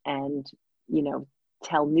fresh and, you know,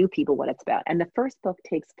 tell new people what it's about. And the first book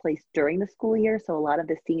takes place during the school year, so a lot of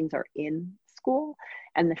the scenes are in school.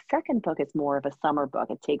 And the second book is more of a summer book.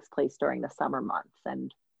 It takes place during the summer months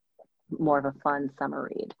and more of a fun summer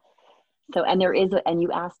read. So, and there is, and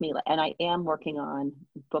you asked me, and I am working on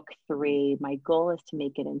book 3. My goal is to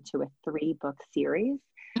make it into a 3-book series.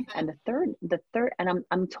 And the third, and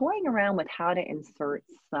I'm toying around with how to insert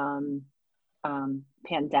some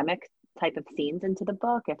pandemic type of scenes into the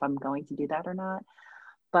book, if I'm going to do that or not.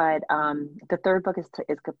 But the third book is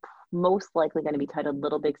most likely going to be titled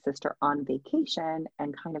Little Big Sister on Vacation,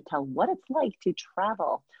 and kind of tell what it's like to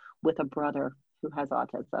travel with a brother who has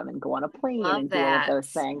autism and go on a plane and do all of those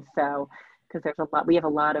things. So, because we have a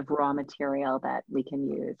lot of raw material that we can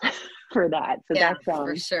use for that. So that's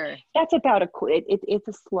for sure. That's about it's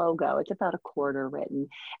a slow go. It's about a quarter written.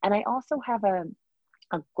 And I also have a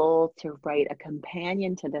goal to write a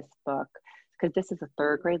companion to this book, because this is a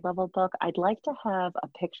 3rd grade level book. I'd like to have a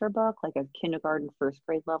picture book, like a kindergarten, 1st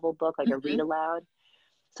grade level book, like a read aloud.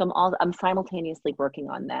 So I'm simultaneously working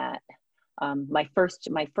on that. My first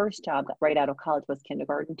job right out of college was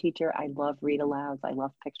kindergarten teacher. I love read alouds. I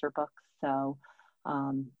love picture books. So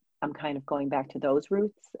I'm kind of going back to those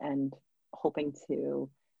roots and hoping to,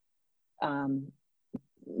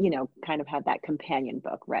 you know, kind of have that companion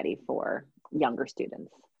book ready for younger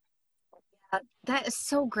students. That is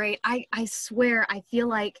so great. I swear, I feel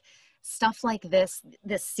like stuff like this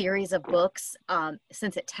series of books,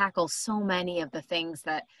 since it tackles so many of the things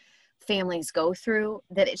that families go through,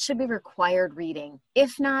 that it should be required reading,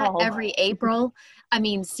 if not every April. I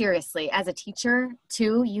mean, seriously, as a teacher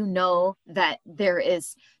too, you know that there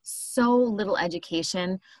is so little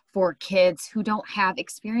education for kids who don't have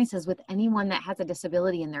experiences with anyone that has a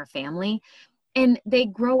disability in their family, and they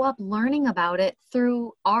grow up learning about it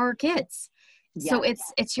through our kids. So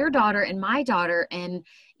it's your daughter and my daughter, and,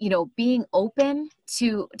 you know, being open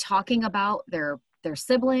to talking about their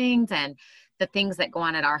siblings and the things that go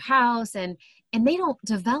on at our house, and they don't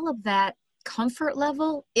develop that comfort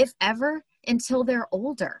level, if ever, until they're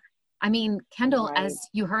older. I mean, Kendall, as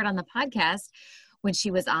you heard on the podcast when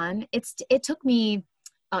she was on, it took me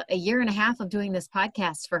a year and a half of doing this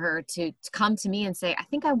podcast for her to come to me and say, I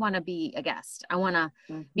think I want to be a guest. I want to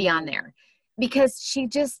be on there, because she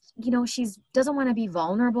just, you know, she doesn't want to be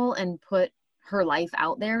vulnerable and put her life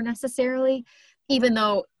out there necessarily, even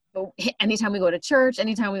though anytime we go to church,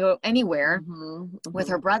 anytime we go anywhere with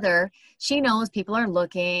her brother, she knows people are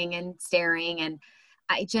looking and staring. And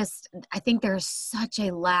I think there's such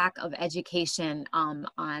a lack of education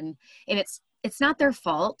and it's not their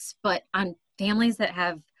fault, but on families that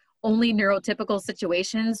have only neurotypical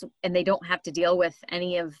situations and they don't have to deal with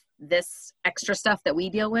any of this extra stuff that we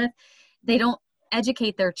deal with, they don't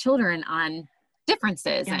educate their children on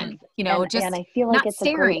differences and, you know, and I feel like it's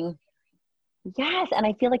staring. Yes. And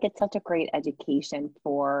I feel like it's such a great education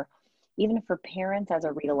even for parents as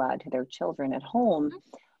a read aloud to their children at home.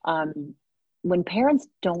 When parents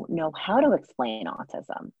don't know how to explain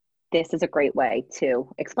autism, this is a great way to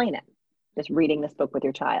explain it. Just reading this book with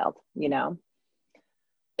your child, you know?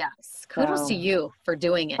 Yes. Kudos to you for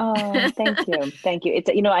doing it. Oh, thank you. Thank you. It's,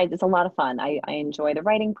 you know, it's a lot of fun. I enjoy the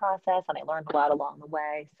writing process, and I learned a lot along the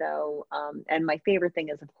way. So, and my favorite thing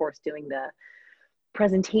is, of course, doing the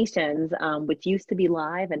presentations, which used to be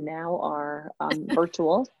live and now are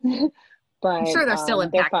virtual. But I'm sure they're still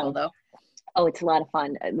impactful, though. Oh, it's a lot of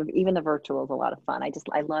fun. Even the virtual is a lot of fun.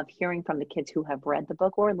 I love hearing from the kids who have read the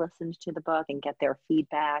book or listened to the book and get their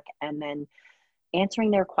feedback, and then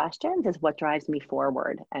answering their questions is what drives me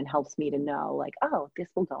forward and helps me to know, like, oh, this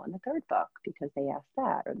will go in the 3rd book because they asked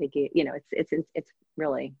that, or they gave, you know, it's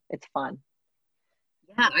really, it's fun.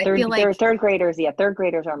 Yeah, I feel like they're 3rd graders. Yeah, 3rd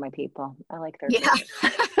graders are my people. I like 3rd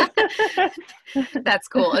graders. That's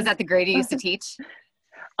cool. Is that the grade you used to teach?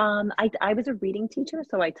 I was a reading teacher,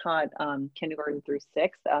 so I taught kindergarten through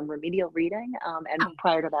sixth, remedial reading, and Oh,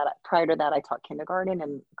 prior to that, I taught kindergarten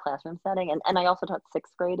in classroom setting, and I also taught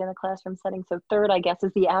sixth grade in a classroom setting. So third, I guess,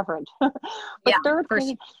 is the average. But yeah, third for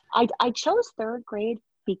sure. grade, I chose third grade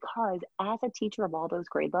because as a teacher of all those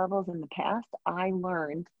grade levels in the past, I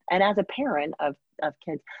learned, and as a parent of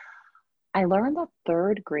kids, I learned that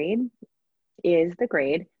third grade is the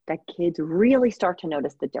grade that kids really start to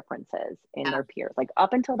notice the differences in Yeah. their peers. Like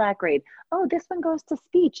up until that grade, oh, this one goes to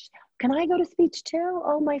speech. Can I go to speech too?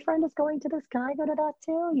 Oh, my friend is going to this. Can I go to that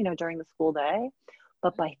too? During the school day.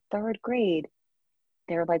 But by third grade,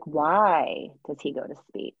 they're like, why does he go to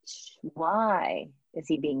speech? Why is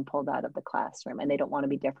he being pulled out of the classroom? And they don't want to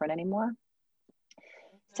be different anymore.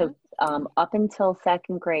 So Mhm. up until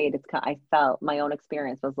second grade, I felt my own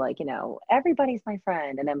experience was like, everybody's my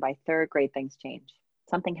friend. And then by third grade, things change.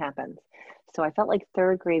 Something happens. So I felt like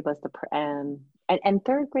third grade was and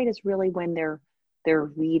third grade is really when they're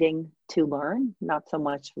reading to learn, not so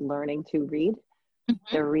much learning to read. Mhm.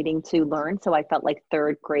 They're reading to learn. So I felt like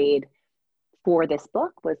third grade for this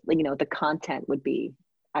book was, the content would be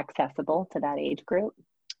accessible to that age group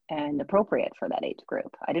and appropriate for that age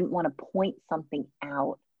group. I didn't want to point something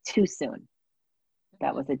out too soon.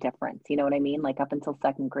 That was a difference. You know what I mean? Like up until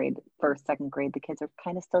second grade, first, second grade, the kids are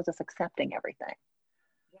kind of still just accepting everything.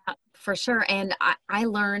 Yeah, for sure. And I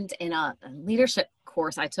learned in a leadership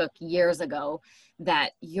course I took years ago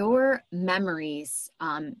that your memories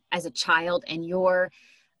as a child and your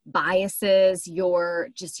biases, your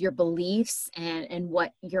beliefs and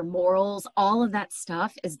what your morals, all of that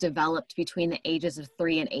stuff is developed between the ages of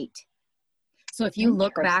 3 and 8. So if you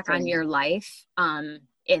look back on Interesting. your life,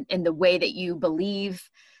 in the way that you believe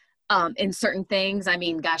in certain things, I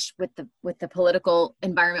mean, gosh, with the political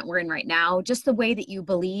environment we're in right now, just the way that you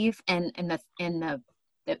believe and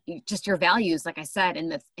just your values, like I said,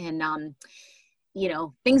 and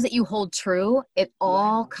things that you hold true, it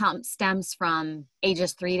all Yeah. stems from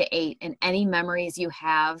ages 3 to 8, and any memories you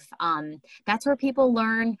have. That's where people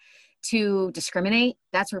learn to discriminate.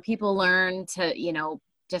 That's where people learn to,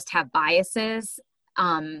 just have biases.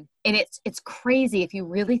 And it's crazy if you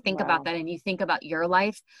really think about Wow. that and you think about your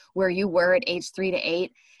life, where you were at age 3 to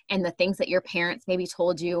 8, and the things that your parents maybe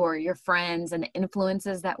told you, or your friends, and the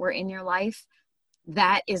influences that were in your life.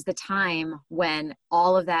 That is the time when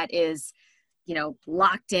all of that is,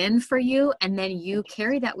 locked in for you. And then you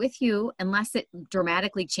carry that with you unless it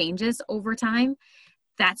dramatically changes over time.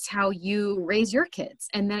 That's how you raise your kids.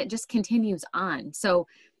 And then it just continues on. So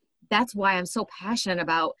that's why I'm so passionate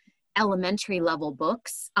about elementary level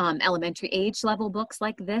books, elementary age level books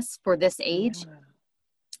like this for this age, Yeah.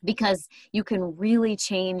 because you can really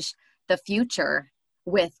change the future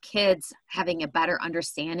with kids having a better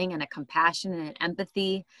understanding and a compassion and an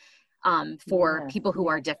empathy for Yes. people who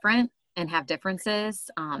are different and have differences.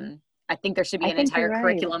 I think there should be I an think you're entire right.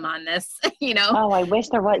 curriculum on this, you know? Oh, I wish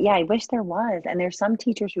there was. Yeah, I wish there was. And there's some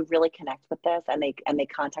teachers who really connect with this, and they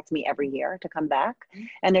contact me every year to come back.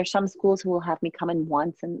 And there's some schools who will have me come in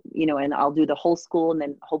once, and and I'll do the whole school, and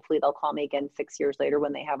then hopefully they'll call me again 6 years later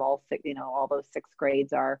when they have all six, all those sixth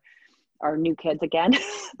grades are new kids again.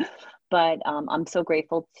 But I'm so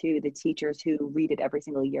grateful to the teachers who read it every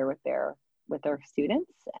single year with their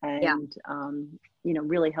students, Yeah. and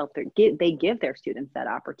really help they give their students that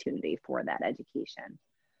opportunity for that education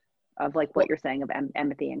of like what Well, you're saying of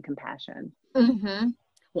empathy and compassion. hmm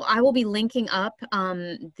well, I will be linking up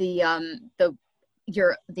I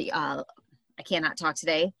cannot talk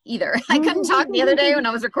today either. I couldn't talk the other day when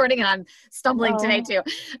I was recording, and I'm stumbling today Oh, too.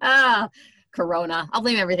 Ah, Corona. I'll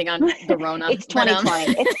blame everything on the Rona. it's But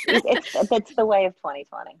 2020. It's the way of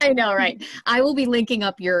 2020. I know, right? I will be linking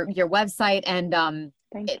up your website and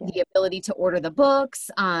Thank you. the ability to order the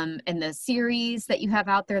books and the series that you have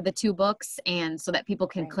out there, the 2 books, and so that people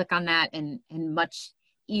can Great. click on that and much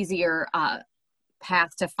easier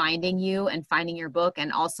path to finding you and finding your book,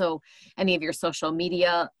 and also any of your social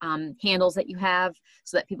media handles that you have,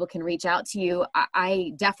 so that people can reach out to you.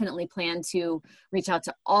 I definitely plan to reach out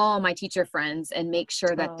to all my teacher friends and make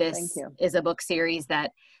sure that Oh, thank this you. is a book series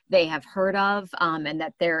that they have heard of, and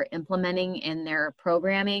that they're implementing in their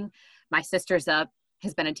programming. My sister's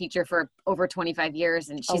has been a teacher for over 25 years,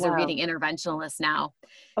 and Oh, she's a wow. reading interventionalist now.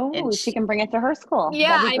 And Oh, she can bring it to her school.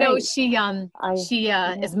 yeah, That'd be I know great. she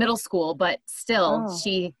Yeah. is middle school, but still Oh,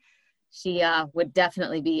 she would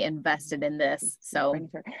definitely be invested in this. So bring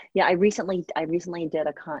her. Yeah, I recently did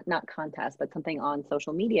not contest, but something on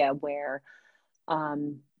social media where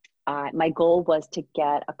my goal was to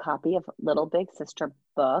get a copy of Little Big Sister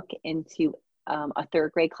book into a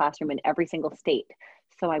third grade classroom in every single state.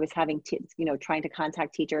 So I was having to, trying to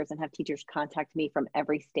contact teachers and have teachers contact me from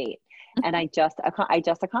every state. And I just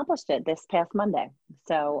accomplished it this past Monday.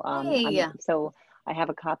 So, Hey. so I have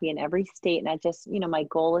a copy in every state. And I just, my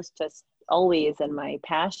goal is just always, and my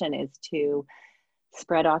passion is to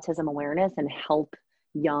spread autism awareness and help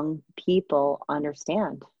young people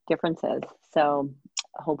understand differences. So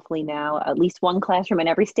hopefully now at least one classroom in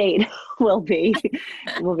every state will be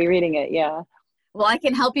reading it. Yeah. Well, I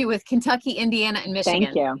can help you with Kentucky, Indiana, and Michigan.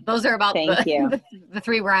 Thank you. Those are about the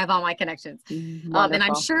three where I have all my connections. And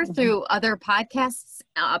I'm sure through other podcasts,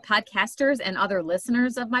 podcasters and other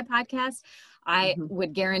listeners of my podcast, I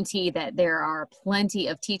would guarantee that there are plenty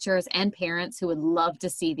of teachers and parents who would love to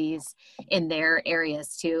see these in their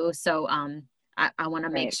areas too. So I want to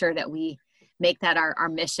make sure that we make that our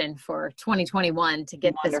mission for 2021 to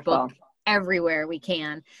get this book everywhere we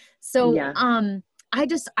can. So I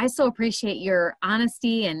so appreciate your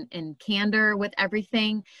honesty and candor with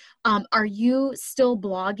everything. Are you still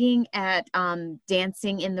blogging at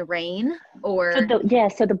Dancing in the Rain, or? So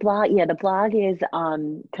the blog is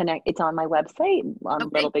it's on my website,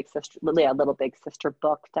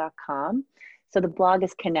 littlebigsisterbook.com. So the blog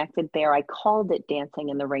is connected there. I called it Dancing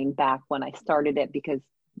in the Rain back when I started it because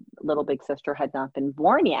Little Big Sister had not been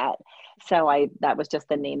born yet. So that was just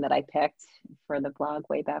the name that I picked for the blog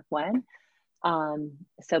way back when.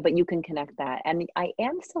 But you can connect that. And I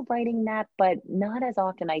am still writing that, but not as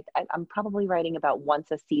often. I'm probably writing about once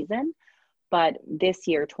a season, but this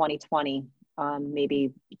year, 2020,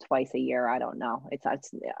 maybe twice a year. I don't know.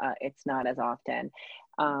 It's not as often.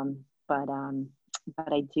 But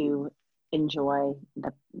I do enjoy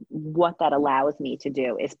what that allows me to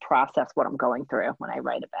do is process what I'm going through when I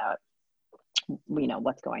write about,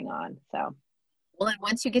 what's going on. So. Well, and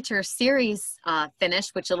once you get your series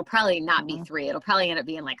finished, which it'll probably not be 3, it'll probably end up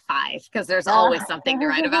being like 5 because there's always something to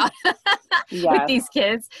write about with these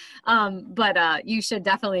kids. But you should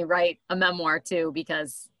definitely write a memoir too,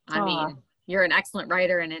 because I mean, you're an excellent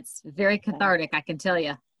writer and it's very cathartic, I can tell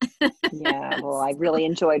you. Yeah, well, I really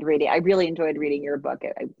enjoyed reading your book.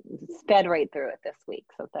 I sped right through it this week.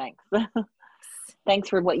 So thanks. Thanks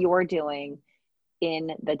for what you're doing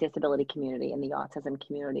in the disability community and the autism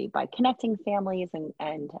community by connecting families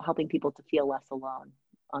and helping people to feel less alone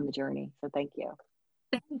on the journey. So thank you.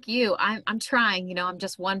 Thank you. I'm trying, I'm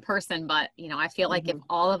just one person, but I feel like if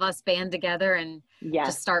all of us band together and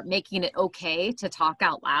just start making it okay to talk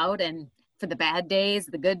out loud, and for the bad days,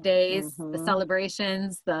 the good days, the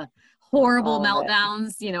celebrations, the horrible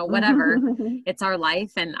meltdowns, whatever, it's our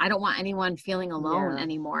life. And I don't want anyone feeling alone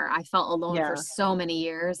anymore. I felt alone for so many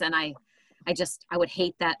years, and I would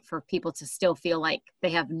hate that for people to still feel like they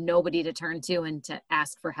have nobody to turn to and to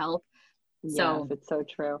ask for help. So it's so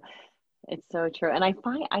true. It's so true. And I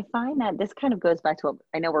find that this kind of goes back to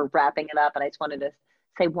I know we're wrapping it up, and I just wanted to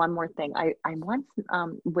say one more thing. I once,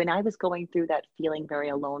 when I was going through that feeling very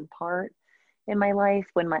alone part in my life,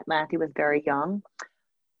 when Matthew was very young,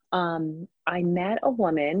 I met a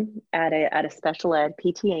woman at a special ed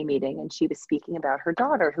PTA meeting, and she was speaking about her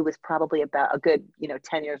daughter, who was probably about a good,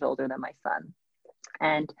 10 years older than my son.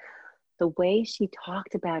 And the way she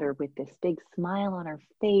talked about her with this big smile on her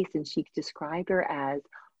face, and she described her as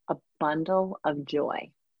a bundle of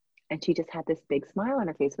joy. And she just had this big smile on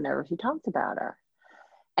her face whenever she talked about her.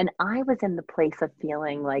 And I was in the place of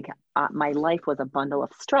feeling like my life was a bundle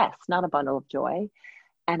of stress, not a bundle of joy.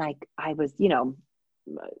 And I was,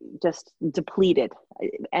 just depleted,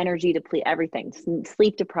 energy depleted, everything,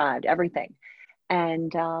 sleep deprived, everything.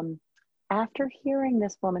 And after hearing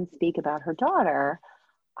this woman speak about her daughter,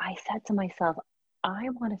 I said to myself, I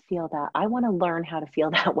want to feel that. I want to learn how to feel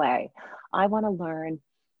that way. I want to learn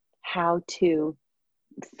how to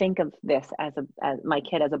think of this as my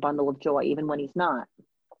kid as a bundle of joy, even when he's not.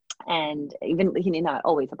 And even he's not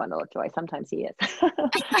always a bundle of joy. Sometimes he is.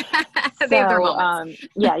 They have their moments.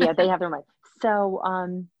 They have their moments. So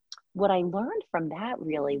what I learned from that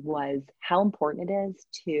really was how important it is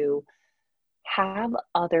to have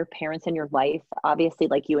other parents in your life, obviously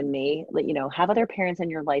like you and me, have other parents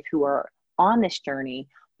in your life who are on this journey,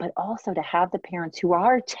 but also to have the parents who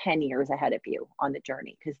are 10 years ahead of you on the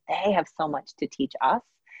journey, because they have so much to teach us.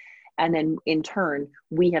 And then in turn,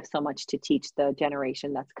 we have so much to teach the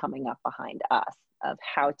generation that's coming up behind us of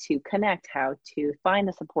how to connect, how to find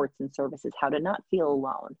the supports and services, how to not feel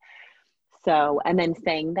alone. So, and then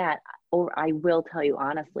saying that, or I will tell you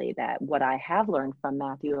honestly that what I have learned from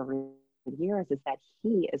Matthew over the years is that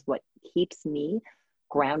he is what keeps me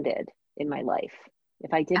grounded in my life.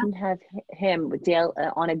 If I didn't have him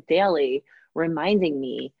on a daily reminding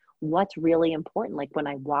me what's really important, like when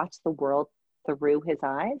I watch the world through his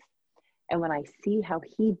eyes, And when I see how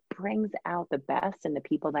he brings out the best in the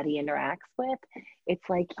people that he interacts with, it's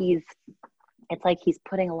like he's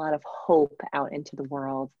putting a lot of hope out into the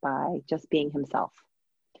world by just being himself.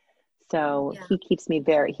 So he keeps me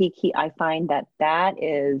I find that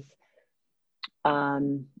is,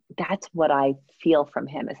 that's what I feel from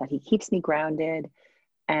him, is that he keeps me grounded,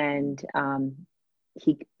 and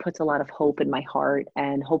he puts a lot of hope in my heart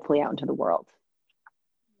and hopefully out into the world.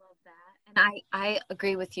 Love that. And I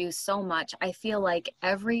agree with you so much. I feel like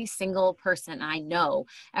every single person I know,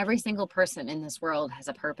 every single person in this world has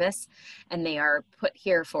a purpose, and they are put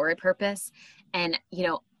here for a purpose. And,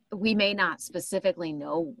 we may not specifically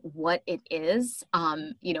know what it is,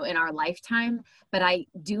 in our lifetime, but I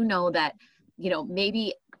do know that,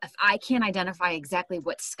 maybe if I can't identify exactly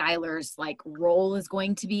what Skylar's role is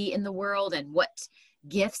going to be in the world, and what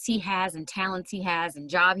gifts he has and talents he has and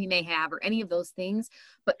job he may have, or any of those things,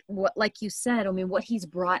 but what, like you said, what he's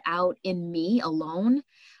brought out in me alone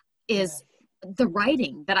is the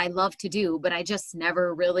writing that I love to do, but I just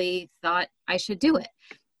never really thought I should do it.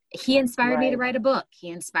 He inspired me to write a book. He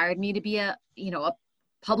inspired me to be a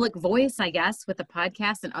public voice, I guess, with a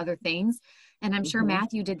podcast and other things. And I'm sure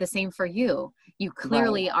Matthew did the same for you. You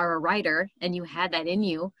clearly are a writer, and you had that in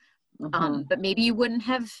you. But maybe you wouldn't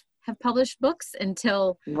have published books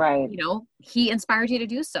until, he inspired you to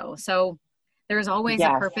do so. So there's always a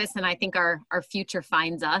purpose. And I think our future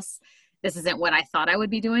finds us. This isn't what I thought I would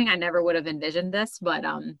be doing. I never would have envisioned this, but,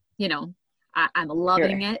 I'm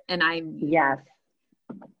loving it. And I'm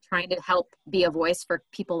trying to help be a voice for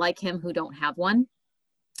people like him who don't have one.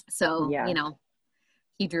 So,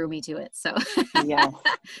 he drew me to it. So yes.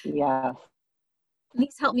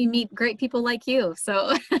 He's helped me meet great people like you.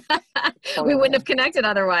 So we wouldn't have connected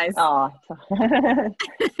otherwise. Oh,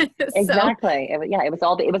 exactly. It was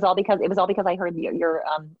all because I heard your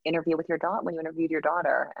interview with your daughter, when you interviewed your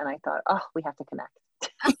daughter, and I thought, oh, we have to connect.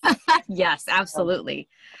 Yes, absolutely.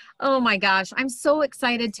 Oh my gosh. I'm so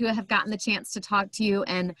excited to have gotten the chance to talk to you,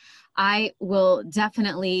 and I will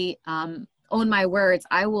definitely, own my words.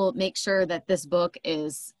 I will make sure that this book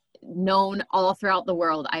is known all throughout the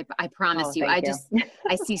world. I promise you.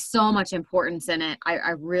 I see so much importance in it.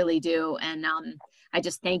 I really do. And I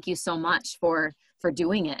just thank you so much for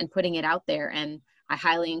doing it and putting it out there. And I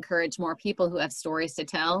highly encourage more people who have stories to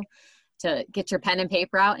tell to get your pen and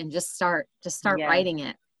paper out and just start writing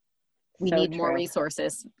it. We need more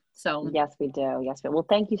resources. So yes, we do. Yes. Well,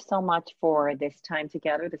 thank you so much for this time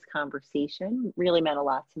together. This conversation really meant a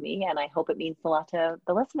lot to me, and I hope it means a lot to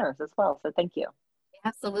the listeners as well. So thank you.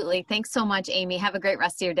 Absolutely. Thanks so much, Amy. Have a great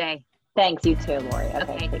rest of your day. Thanks. You too, Lori.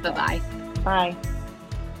 Okay. Bye-bye. Bye.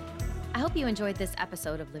 I hope you enjoyed this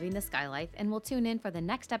episode of Living the Sky Life, and will tune in for the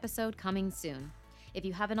next episode coming soon. If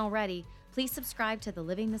you haven't already, please subscribe to the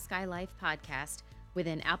Living the Sky Life podcast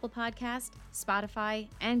within Apple Podcast, Spotify,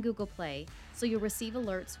 and Google Play, so you'll receive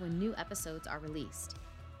alerts when new episodes are released.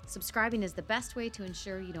 Subscribing is the best way to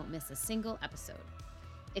ensure you don't miss a single episode.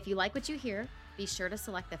 If you like what you hear, be sure to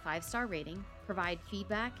select the 5-star rating, provide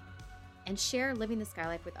feedback, and share Living the Sky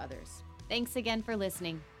Life with others. Thanks again for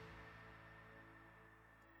listening.